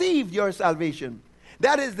received your salvation.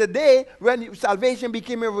 That is the day when salvation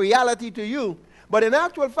became a reality to you. But in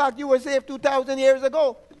actual fact, you were saved 2,000 years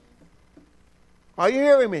ago. Are you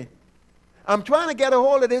hearing me? I'm trying to get a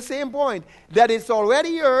hold of this same point. That it's already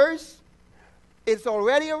yours. It's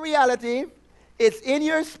already a reality. It's in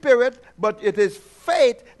your spirit, but it is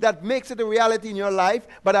faith that makes it a reality in your life.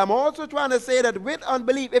 But I'm also trying to say that with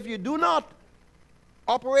unbelief, if you do not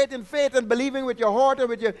operate in faith and believing with your heart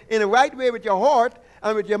and in the right way with your heart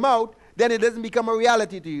and with your mouth, then it doesn't become a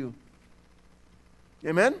reality to you.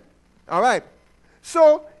 Amen? All right.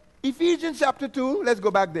 So, Ephesians chapter 2, let's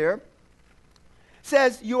go back there,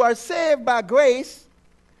 says, you are saved by grace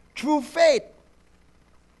through faith.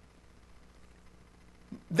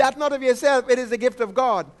 That not of yourself, it is a gift of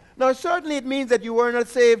God. Now, certainly it means that you were not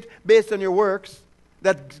saved based on your works,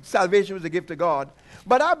 that salvation was a gift of God.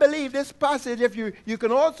 But I believe this passage, if you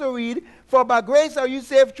can also read, for by grace are you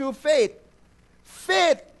saved through faith.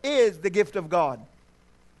 Faith is the gift of God.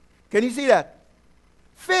 Can you see that?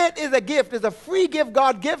 Faith is a gift. It's a free gift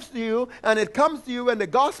God gives to you, and it comes to you when the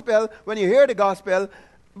gospel, when you hear the gospel,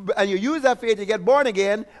 and you use that faith, you get born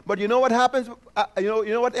again. But you know what happens? You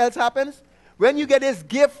know what else happens? When you get this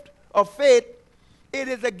gift of faith, it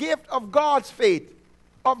is a gift of God's faith,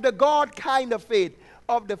 of the God kind of faith,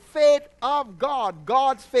 of the faith of God,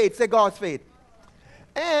 God's faith. Say God's faith.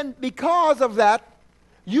 And because of that,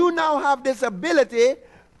 you now have this ability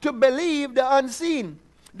to believe the unseen.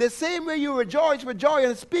 The same way you rejoice with joy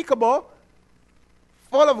unspeakable,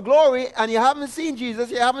 full of glory, and you haven't seen Jesus,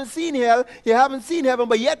 you haven't seen hell, you haven't seen heaven,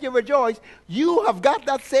 but yet you rejoice. You have got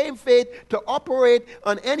that same faith to operate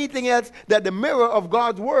on anything else that the mirror of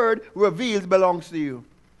God's word reveals belongs to you.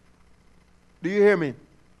 Do you hear me?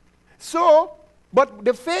 So, but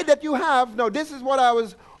the faith that you have, now this is what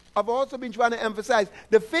I've also been trying to emphasize.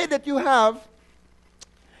 The faith that you have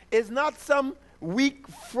is not some weak,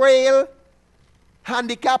 frail,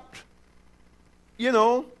 handicapped,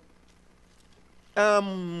 what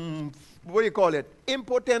do you call it?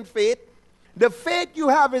 Impotent faith. The faith you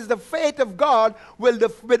have is the faith of God with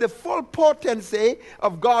the full potency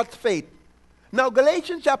of God's faith. Now,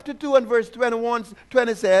 Galatians chapter 2 and verse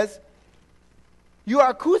 20 says, you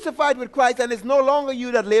are crucified with Christ, and it's no longer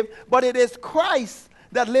you that live, but it is Christ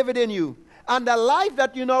that liveth in you. And the life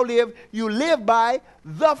that you now live, you live by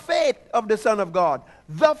the faith of the Son of God.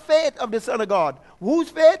 The faith of the Son of God. Whose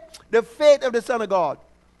faith? The faith of the Son of God.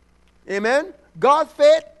 Amen? God's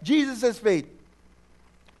faith, Jesus' faith.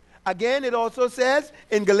 Again, it also says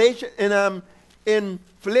in in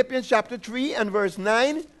Philippians chapter 3 and verse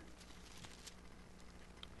 9,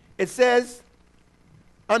 it says,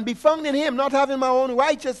 and be found in him, not having my own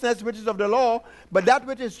righteousness, which is of the law, but that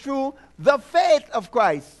which is true, the faith of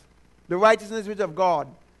Christ, the righteousness which is of God.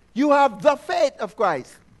 You have the faith of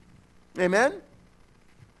Christ. Amen?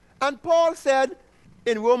 And Paul said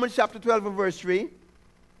in Romans chapter 12 and verse 3,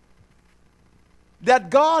 that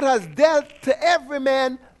God has dealt to every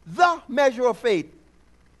man the measure of faith.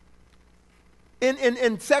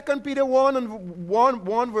 In 2 Peter 1 and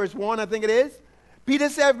 1 verse 1, I think it is, Peter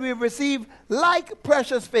said we receive like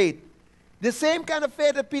precious faith. The same kind of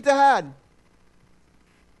faith that Peter had.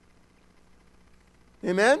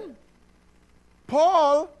 Amen?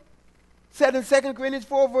 Paul said in 2 Corinthians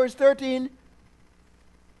 4 verse 13,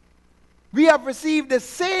 we have received the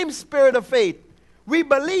same spirit of faith. We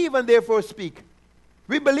believe and therefore speak.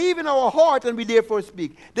 We believe in our heart and we therefore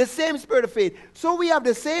speak. The same spirit of faith. So we have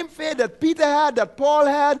the same faith that Peter had, that Paul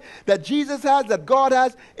had, that Jesus has, that God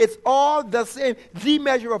has. It's all the same, the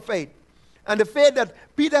measure of faith. And the faith that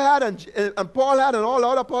Peter had and Paul had and all the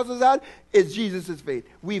other apostles had is Jesus' faith.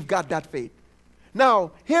 We've got that faith.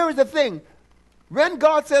 Now, here is the thing. When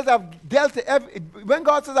God says I've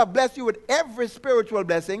blessed you with every spiritual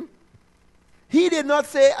blessing, he did not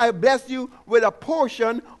say, I bless you with a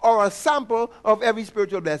portion or a sample of every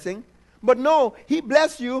spiritual blessing. But no, he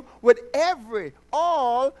blessed you with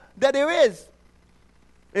all that there is.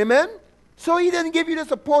 Amen? So he didn't give you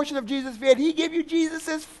just a portion of Jesus' faith. He gave you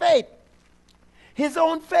Jesus' faith. His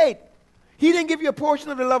own faith. He didn't give you a portion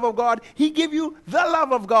of the love of God. He gave you the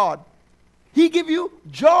love of God. He gave you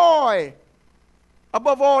joy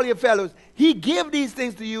above all your fellows. He gave these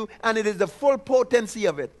things to you, and it is the full potency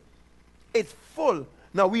of it. It's full.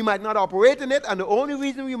 Now, we might not operate in it, and the only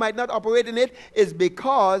reason we might not operate in it is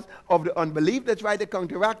because of the unbelief that's trying to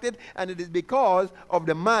counteract it, and it is because of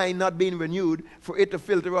the mind not being renewed for it to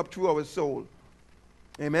filter up through our soul.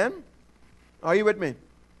 Amen? Are you with me?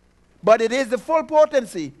 But it is the full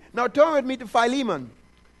potency. Now, turn with me to Philemon.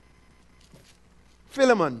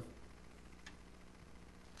 Philemon.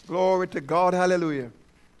 Glory to God. Hallelujah.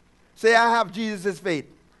 Say, I have Jesus' faith.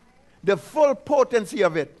 The full potency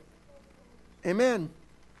of it. Amen.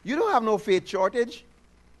 You don't have no faith shortage.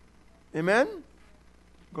 Amen.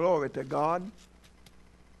 Glory to God.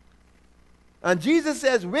 And Jesus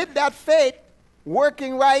says, with that faith,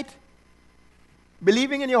 working right,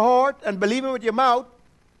 believing in your heart and believing with your mouth,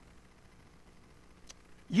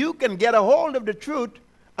 you can get a hold of the truth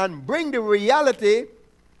and bring the reality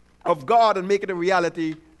of God and make it a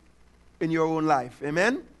reality in your own life.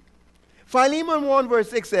 Amen? Philemon 1 verse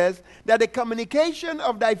 6 says that the communication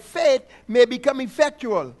of thy faith may become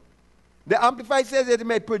effectual. The Amplified says that it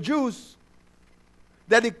may produce,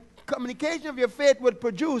 that the communication of your faith would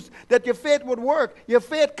produce, that your faith would work. Your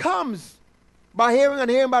faith comes by hearing and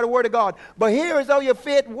hearing by the word of God. But here is how your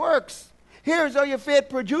faith works. Here is how your faith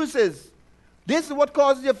produces. This is what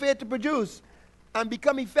causes your faith to produce and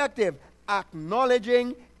become effective.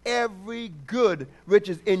 Acknowledging every good which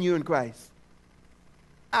is in you in Christ.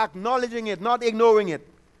 Acknowledging it, not ignoring it.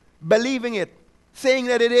 Believing it. Saying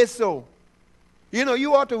that it is so. You know,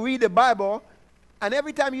 you ought to read the Bible, and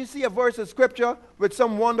every time you see a verse of Scripture with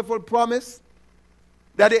some wonderful promise,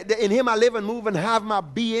 that in Him I live and move and have my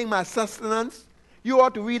being, my sustenance, you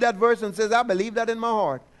ought to read that verse and says, I believe that in my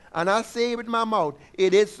heart. And I say with my mouth,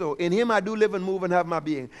 it is so. In Him I do live and move and have my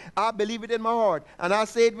being. I believe it in my heart. And I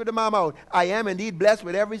say it with my mouth. I am indeed blessed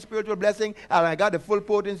with every spiritual blessing, and I got the full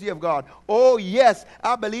potency of God. Oh, yes,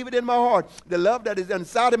 I believe it in my heart. The love that is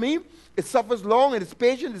inside of me, it suffers long and it's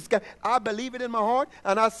patient. I believe it in my heart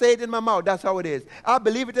and I say it in my mouth. That's how it is. I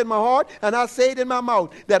believe it in my heart and I say it in my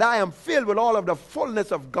mouth, that I am filled with all of the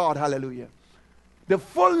fullness of God. Hallelujah. The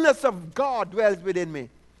fullness of God dwells within me.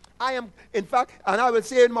 I am, in fact, and I will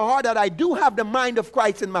say in my heart that I do have the mind of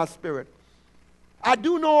Christ in my spirit. I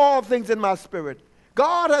do know all things in my spirit.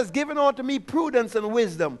 God has given unto me prudence and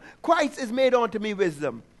wisdom. Christ is made unto me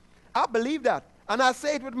wisdom. I believe that. And I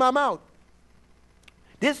say it with my mouth.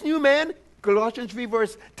 This new man, Colossians 3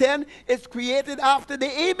 verse 10, is created after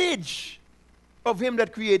the image of Him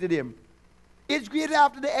that created him. It's created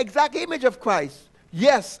after the exact image of Christ.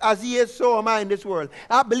 Yes, as He is, so am I in this world.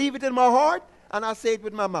 I believe it in my heart, and I say it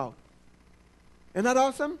with my mouth. Isn't that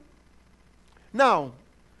awesome? Now,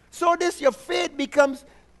 so your faith becomes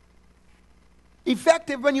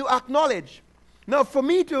effective when you acknowledge. Now, for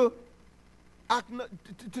me the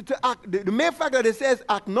mere fact that it says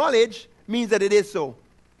acknowledge means that it is so.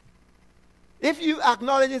 If you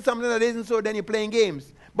acknowledge something that isn't so, then you're playing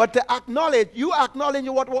games. But to acknowledge, you acknowledge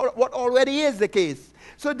what already is the case.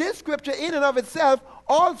 So this scripture in and of itself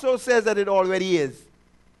also says that it already is.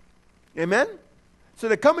 Amen? So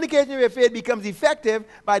the communication of your faith becomes effective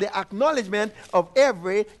by the acknowledgement of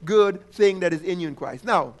every good thing that is in you in Christ.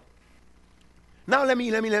 Now let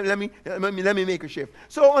me make a shift.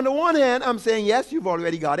 So on the one hand, I'm saying, yes, you've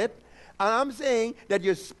already got it. And I'm saying that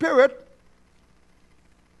your spirit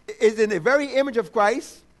is in the very image of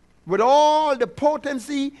Christ, with all the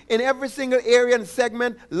potency in every single area and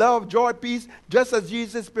segment, love, joy, peace, just as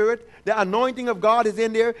Jesus' spirit. The anointing of God is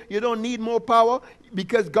in there. You don't need more power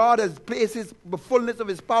because God has placed the fullness of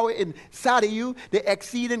His power inside of you, the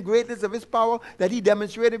exceeding greatness of His power that He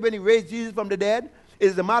demonstrated when He raised Jesus from the dead. It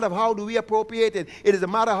is a matter of how do we appropriate it. It is a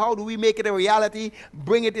matter of how do we make it a reality,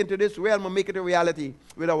 bring it into this realm and make it a reality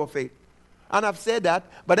with our faith. And I've said that,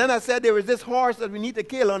 but then I said there is this horse that we need to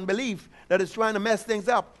kill, unbelief, that is trying to mess things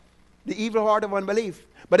up. The evil heart of unbelief.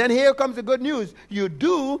 But then here comes the good news. You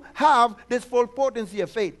do have this full potency of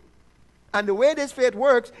faith. And the way this faith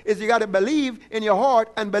works is you got to believe in your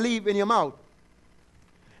heart and believe in your mouth.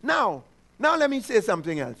 Now let me say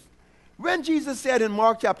something else. When Jesus said in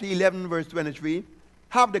Mark chapter 11 verse 23,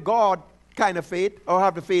 have the God kind of faith, or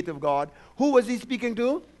have the faith of God, who was He speaking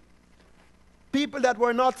to? People that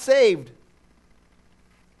were not saved.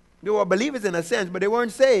 They were believers in a sense, but they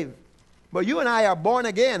weren't saved. But you and I are born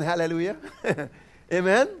again. Hallelujah.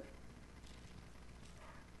 Amen.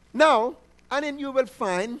 Now, and then you will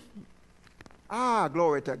find,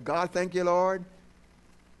 glory to God. Thank you, Lord.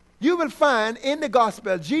 You will find in the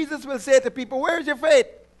gospel, Jesus will say to people, where is your faith?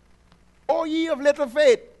 O ye of little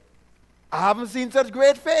faith. I haven't seen such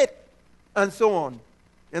great faith. And so on.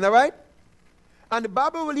 Isn't that right? And the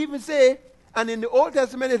Bible will even say, and in the Old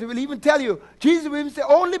Testament it will even tell you, Jesus will even say,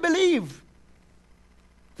 only believe,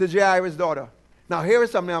 to Jairus' daughter. Now here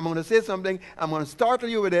is something, I'm going to say something, I'm going to startle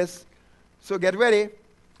you with this, so get ready.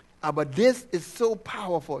 But this is so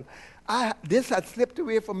powerful. This had slipped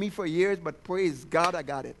away from me for years, but praise God I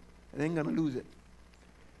got it. I ain't going to lose it.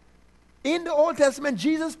 In the Old Testament,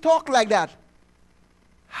 Jesus talked like that.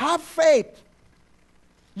 Have faith.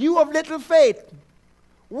 You of little faith.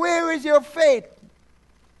 Where is your faith?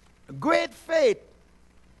 Great faith.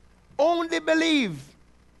 Only believe.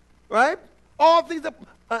 Right? All things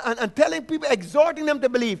and telling people, exhorting them to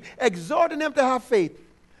believe, exhorting them to have faith.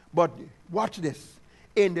 But watch this.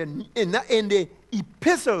 In the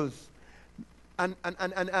epistles, and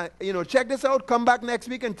check this out. Come back next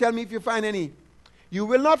week and tell me if you find any. You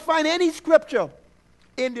will not find any scripture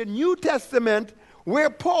in the New Testament where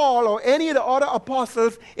Paul or any of the other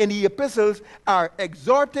apostles in the epistles are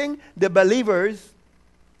exhorting the believers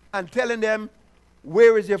and telling them,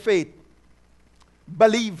 where is your faith?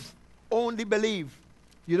 believe. Only believe.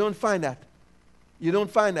 You don't find that. You don't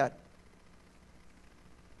find that.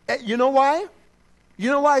 You know why? You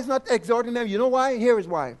know why it's not exhorting them? You know why? Here is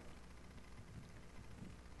why.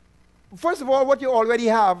 First of all, what you already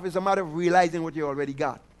have is a matter of realizing what you already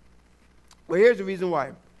got. Well, here's the reason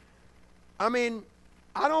why. I mean,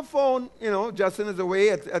 I don't phone, Justin is away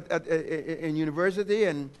in university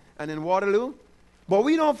and in Waterloo. But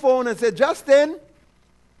we don't phone and say, Justin,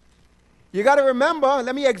 you got to remember,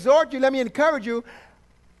 let me exhort you, let me encourage you.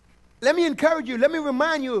 Let me encourage you, let me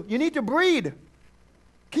remind you, you need to breathe.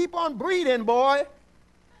 Keep on breathing, boy.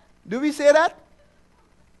 Do we say that?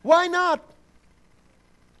 Why not?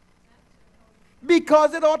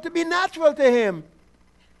 Because it ought to be natural to him.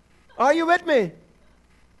 Are you with me?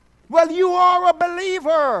 Well, you are a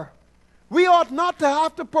believer. We ought not to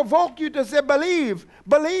have to provoke you to say, believe,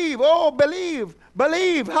 believe, oh, believe,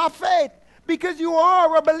 believe, have faith. Because you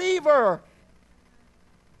are a believer.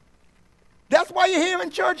 That's why you're here in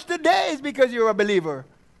church today, is because you're a believer.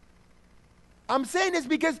 I'm saying this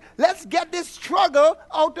because let's get this struggle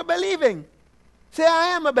out of believing. Say, I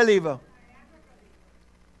am a believer.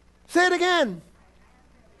 Say it again.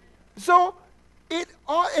 So,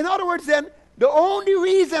 in other words then, the only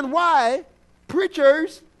reason why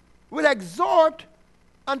preachers will exhort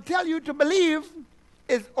and tell you to believe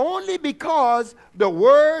is only because the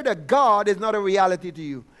Word of God is not a reality to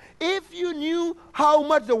you. If you knew how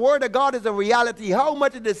much the Word of God is a reality, how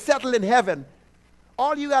much it is settled in heaven,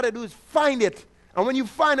 all you got to do is find it. And when you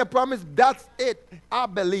find a promise, that's it. I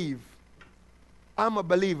believe. I'm a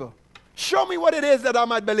believer. Show me what it is that I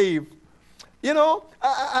might believe.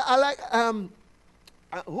 I like,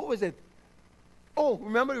 who was it? Oh,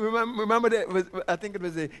 remember that I think it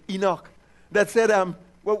was Enoch that said,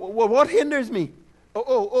 what hinders me?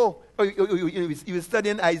 He was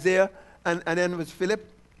studying Isaiah, and then it was Philip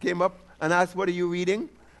came up and asked, what are you reading?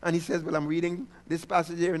 And he says, well, I'm reading this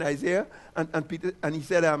passage here in Isaiah. And Peter, and he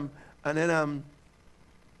said, and then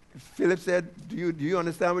Philip said, do you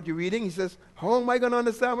understand what you're reading? He says, how am I going to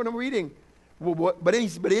understand what I'm reading? But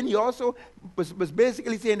then he also was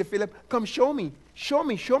basically saying to Philip, come show me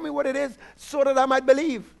what it is so that I might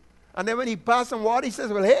believe. And then when he passed some water, he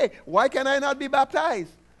says, well, hey, why can I not be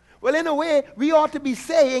baptized? Well, in a way, we ought to be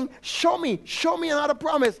saying, show me another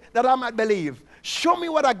promise that I might believe. Show me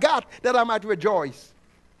what I got that I might rejoice.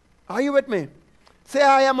 Are you with me? Say,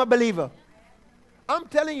 I am a believer. I'm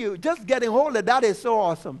telling you, just getting hold of that is so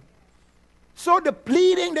awesome. So the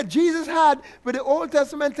pleading that Jesus had with the Old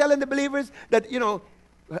Testament telling the believers that,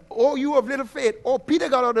 oh, you have little faith. Oh, Peter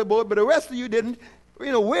got out of the boat, but the rest of you didn't.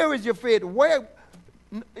 Where is your faith? Where,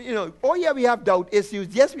 oh yeah, we have doubt issues.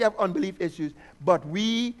 Yes, we have unbelief issues. But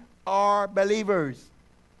we are believers.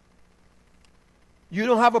 You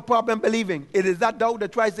don't have a problem believing. It is that doubt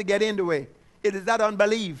that tries to get in the way. It is that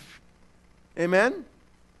unbelief. Amen?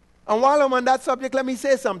 And while I'm on that subject, let me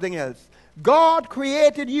say something else. God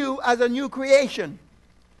created you as a new creation.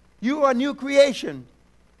 You are a new creation.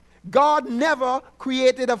 God never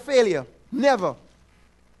created a failure. Never.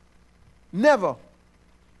 Never.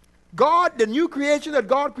 God, the new creation that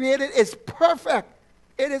God created is perfect.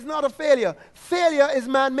 It is not a failure. Failure is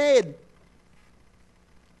man-made.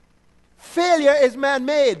 Failure is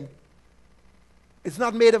man-made. It's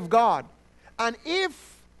not made of God. And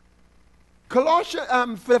if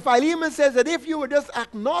Philemon says that if you would just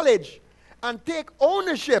acknowledge and take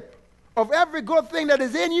ownership of every good thing that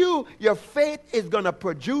is in you, your faith is going to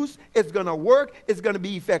produce, it's going to work, it's going to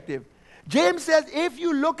be effective. James says if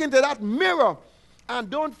you look into that mirror and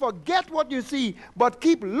don't forget what you see, but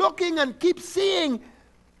keep looking and keep seeing,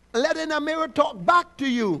 letting the mirror talk back to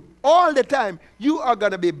you all the time, you are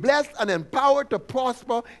going to be blessed and empowered to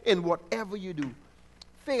prosper in whatever you do.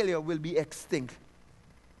 Failure will be extinct.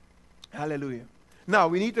 Hallelujah. Now,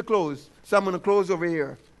 we need to close. So I'm going to close over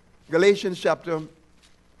here. Galatians chapter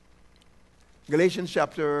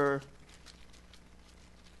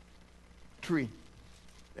 3.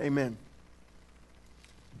 Amen.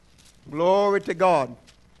 Glory to God.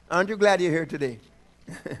 Aren't you glad you're here today?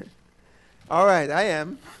 All right, I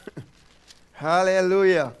am.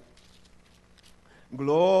 Hallelujah.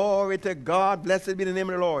 Glory to God. Blessed be the name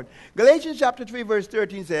of the Lord. Galatians chapter 3 verse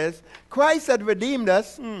 13 says, Christ had redeemed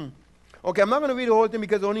us. Okay, I'm not going to read the whole thing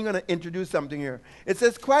because I'm only going to introduce something here. It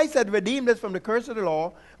says, Christ had redeemed us from the curse of the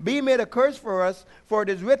law, being made a curse for us, for it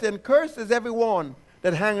is written, cursed is every one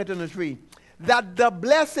that hangeth on the tree. That the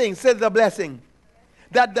blessing, says the blessing,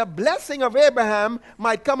 that the blessing of Abraham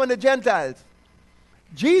might come on the Gentiles.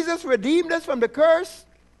 Jesus redeemed us from the curse,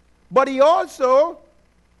 but he also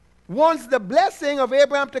wants the blessing of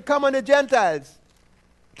Abraham to come on the Gentiles,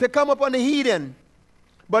 to come upon the heathen.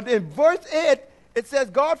 But in verse 8, It says,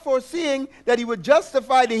 God foreseeing that he would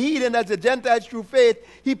justify the heathen as the Gentiles through faith,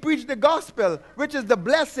 he preached the gospel, which is the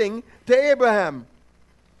blessing to Abraham.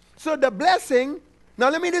 So the blessing, now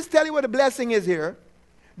let me just tell you what the blessing is here.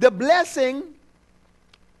 The blessing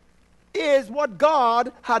is what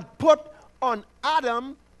God had put on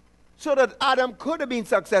Adam so that Adam could have been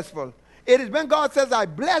successful. It is when God says, I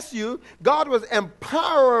bless you, God was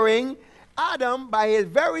empowering Adam by his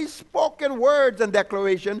very spoken words and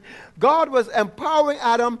declaration. God was empowering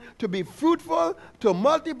Adam to be fruitful, to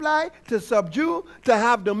multiply, to subdue, to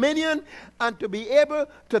have dominion, and to be able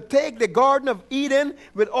to take the Garden of Eden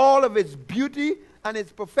with all of its beauty and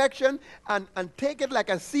its perfection and take it like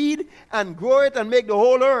a seed and grow it and make the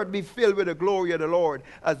whole earth be filled with the glory of the Lord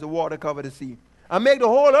as the water covered the sea. And make the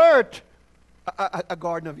whole earth a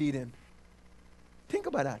Garden of Eden. Think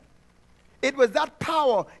about that. It was that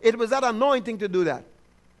power, it was that anointing to do that.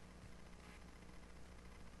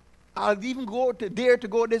 I'll even dare to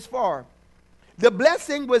go this far. The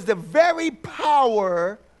blessing was the very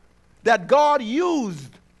power that God used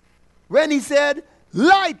when he said,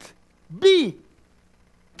 light be.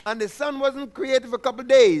 And the sun wasn't created for a couple of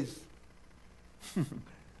days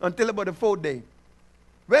until about the fourth day.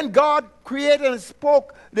 When God created and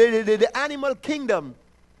spoke the animal kingdom,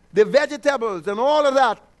 the vegetables and all of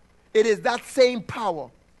that, it is that same power.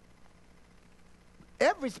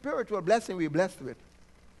 Every spiritual blessing we're blessed with.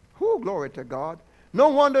 Oh, glory to God. No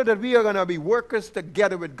wonder that we are going to be workers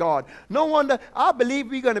together with God. No wonder, I believe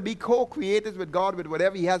we're going to be co-creators with God with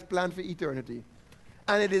whatever he has planned for eternity.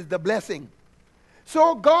 And it is the blessing.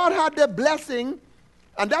 So God had the blessing,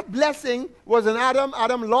 and that blessing was in Adam.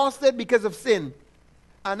 Adam lost it because of sin.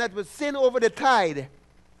 And that was sin over the tide.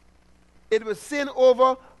 It was sin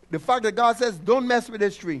over the fact that God says, don't mess with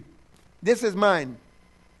this tree. This is mine.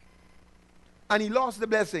 And he lost the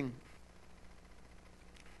blessing.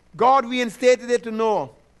 God reinstated it to Noah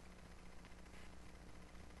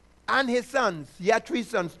and his sons. He had 3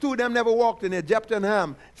 sons. 2 of them never walked in it, Jephthah and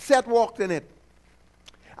Ham. Seth walked in it.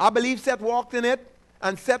 I believe Seth walked in it,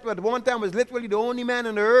 and Seth at one time was literally the only man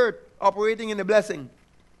on the earth operating in the blessing.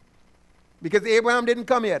 Because Abraham didn't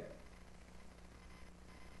come yet.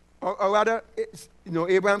 Or rather,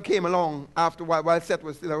 Abraham came along after while Seth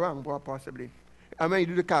was still around, possibly. I mean, you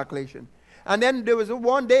do the calculation. And then there was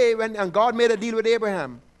one day when God made a deal with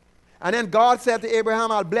Abraham. And then God said to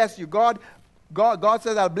Abraham, I'll bless you. God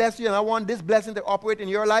says, I'll bless you, and I want this blessing to operate in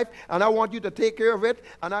your life, and I want you to take care of it,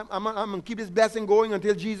 and I'm going to keep this blessing going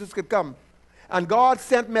until Jesus could come. And God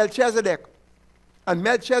sent Melchizedek. And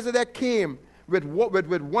Melchizedek came with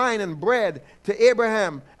wine and bread to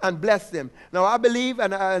Abraham and blessed him. Now I believe,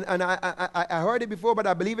 and I heard it before, but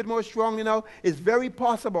I believe it more strongly now, it's very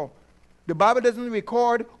possible. The Bible doesn't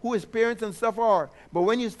record who his parents and stuff are. But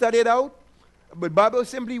when you study it out, the Bible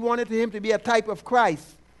simply wanted him to be a type of Christ.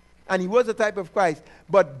 And he was a type of Christ.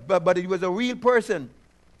 But he was a real person.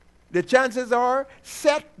 The chances are,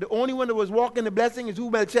 Seth, the only one that was walking the blessing, is who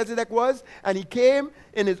Melchizedek was. And he came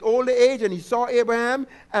in his older age and he saw Abraham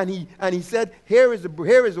and he said, here is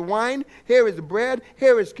the wine, here is the bread,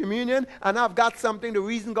 here is communion, and I've got something. The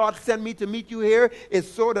reason God sent me to meet you here is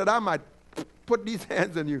so that I might put these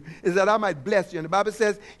hands on you, is that I might bless you. And the Bible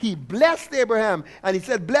says he blessed Abraham, and he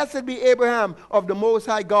said, blessed be Abraham of the Most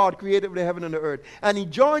High God, creator of the heaven and the earth. And he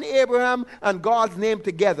joined Abraham and God's name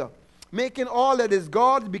together, making all that is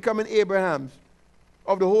God's becoming Abraham's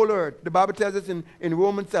of the whole earth. The Bible tells us in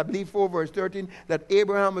Romans, I believe 4 verse 13, that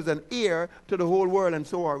Abraham was an heir to the whole world, and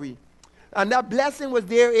so are we. And that blessing was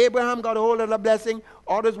there. Abraham got a hold of the blessing.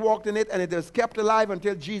 Others walked in it, and it was kept alive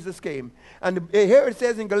until Jesus came. And here it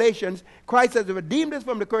says in Galatians, Christ has redeemed us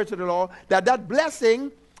from the curse of the law, that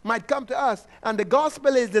blessing might come to us. And the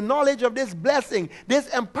gospel is the knowledge of this blessing, this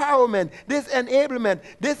empowerment, this enablement,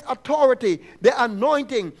 this authority, the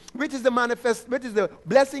anointing, which is the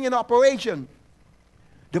blessing in operation,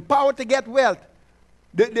 the power to get wealth,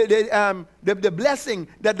 the blessing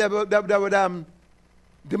that would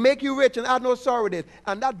to make you rich and add no sorrow with it.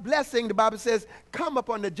 And that blessing, the Bible says, come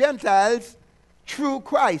upon the Gentiles through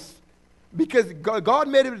Christ. Because God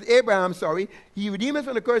made it with Abraham, he redeemed us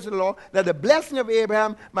from the curse of the law, that the blessing of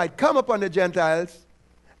Abraham might come upon the Gentiles.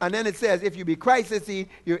 And then it says, if you be Christ's seed,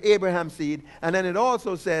 you're Abraham's seed. And then it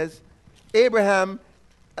also says, Abraham,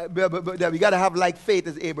 that we got to have like faith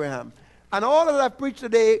as Abraham. And all that I've preached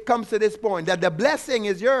today comes to this point, that the blessing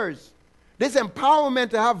is yours. This empowerment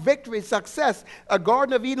to have victory, success, a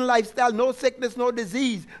Garden of Eden lifestyle, no sickness, no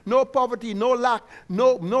disease, no poverty, no lack,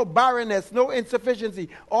 no barrenness, no insufficiency,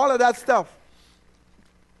 all of that stuff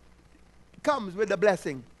comes with the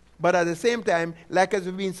blessing. But at the same time, like as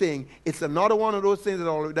we've been saying, it's another one of those things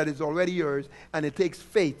that is already yours, and it takes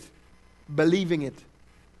faith. believing it,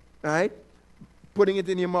 right? Putting it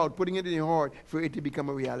in your mouth, putting it in your heart for it to become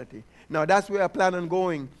a reality. Now, that's where I plan on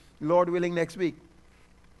going, Lord willing, next week,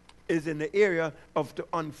 is in the area of to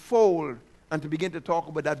unfold and to begin to talk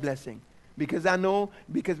about that blessing. Because I know,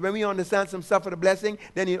 because when we understand some stuff of the blessing,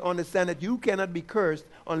 then you understand that you cannot be cursed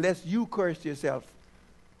unless you curse yourself.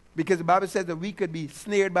 Because the Bible says that we could be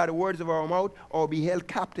snared by the words of our mouth or be held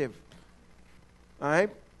captive. All right?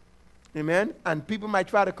 Amen? And people might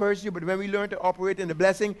try to curse you, but when we learn to operate in the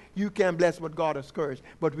blessing, you can bless what God has cursed.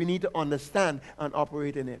 But we need to understand and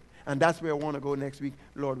operate in it. And that's where I want to go next week,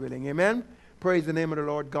 Lord willing. Amen? Praise the name of the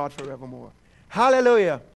Lord God forevermore. Hallelujah.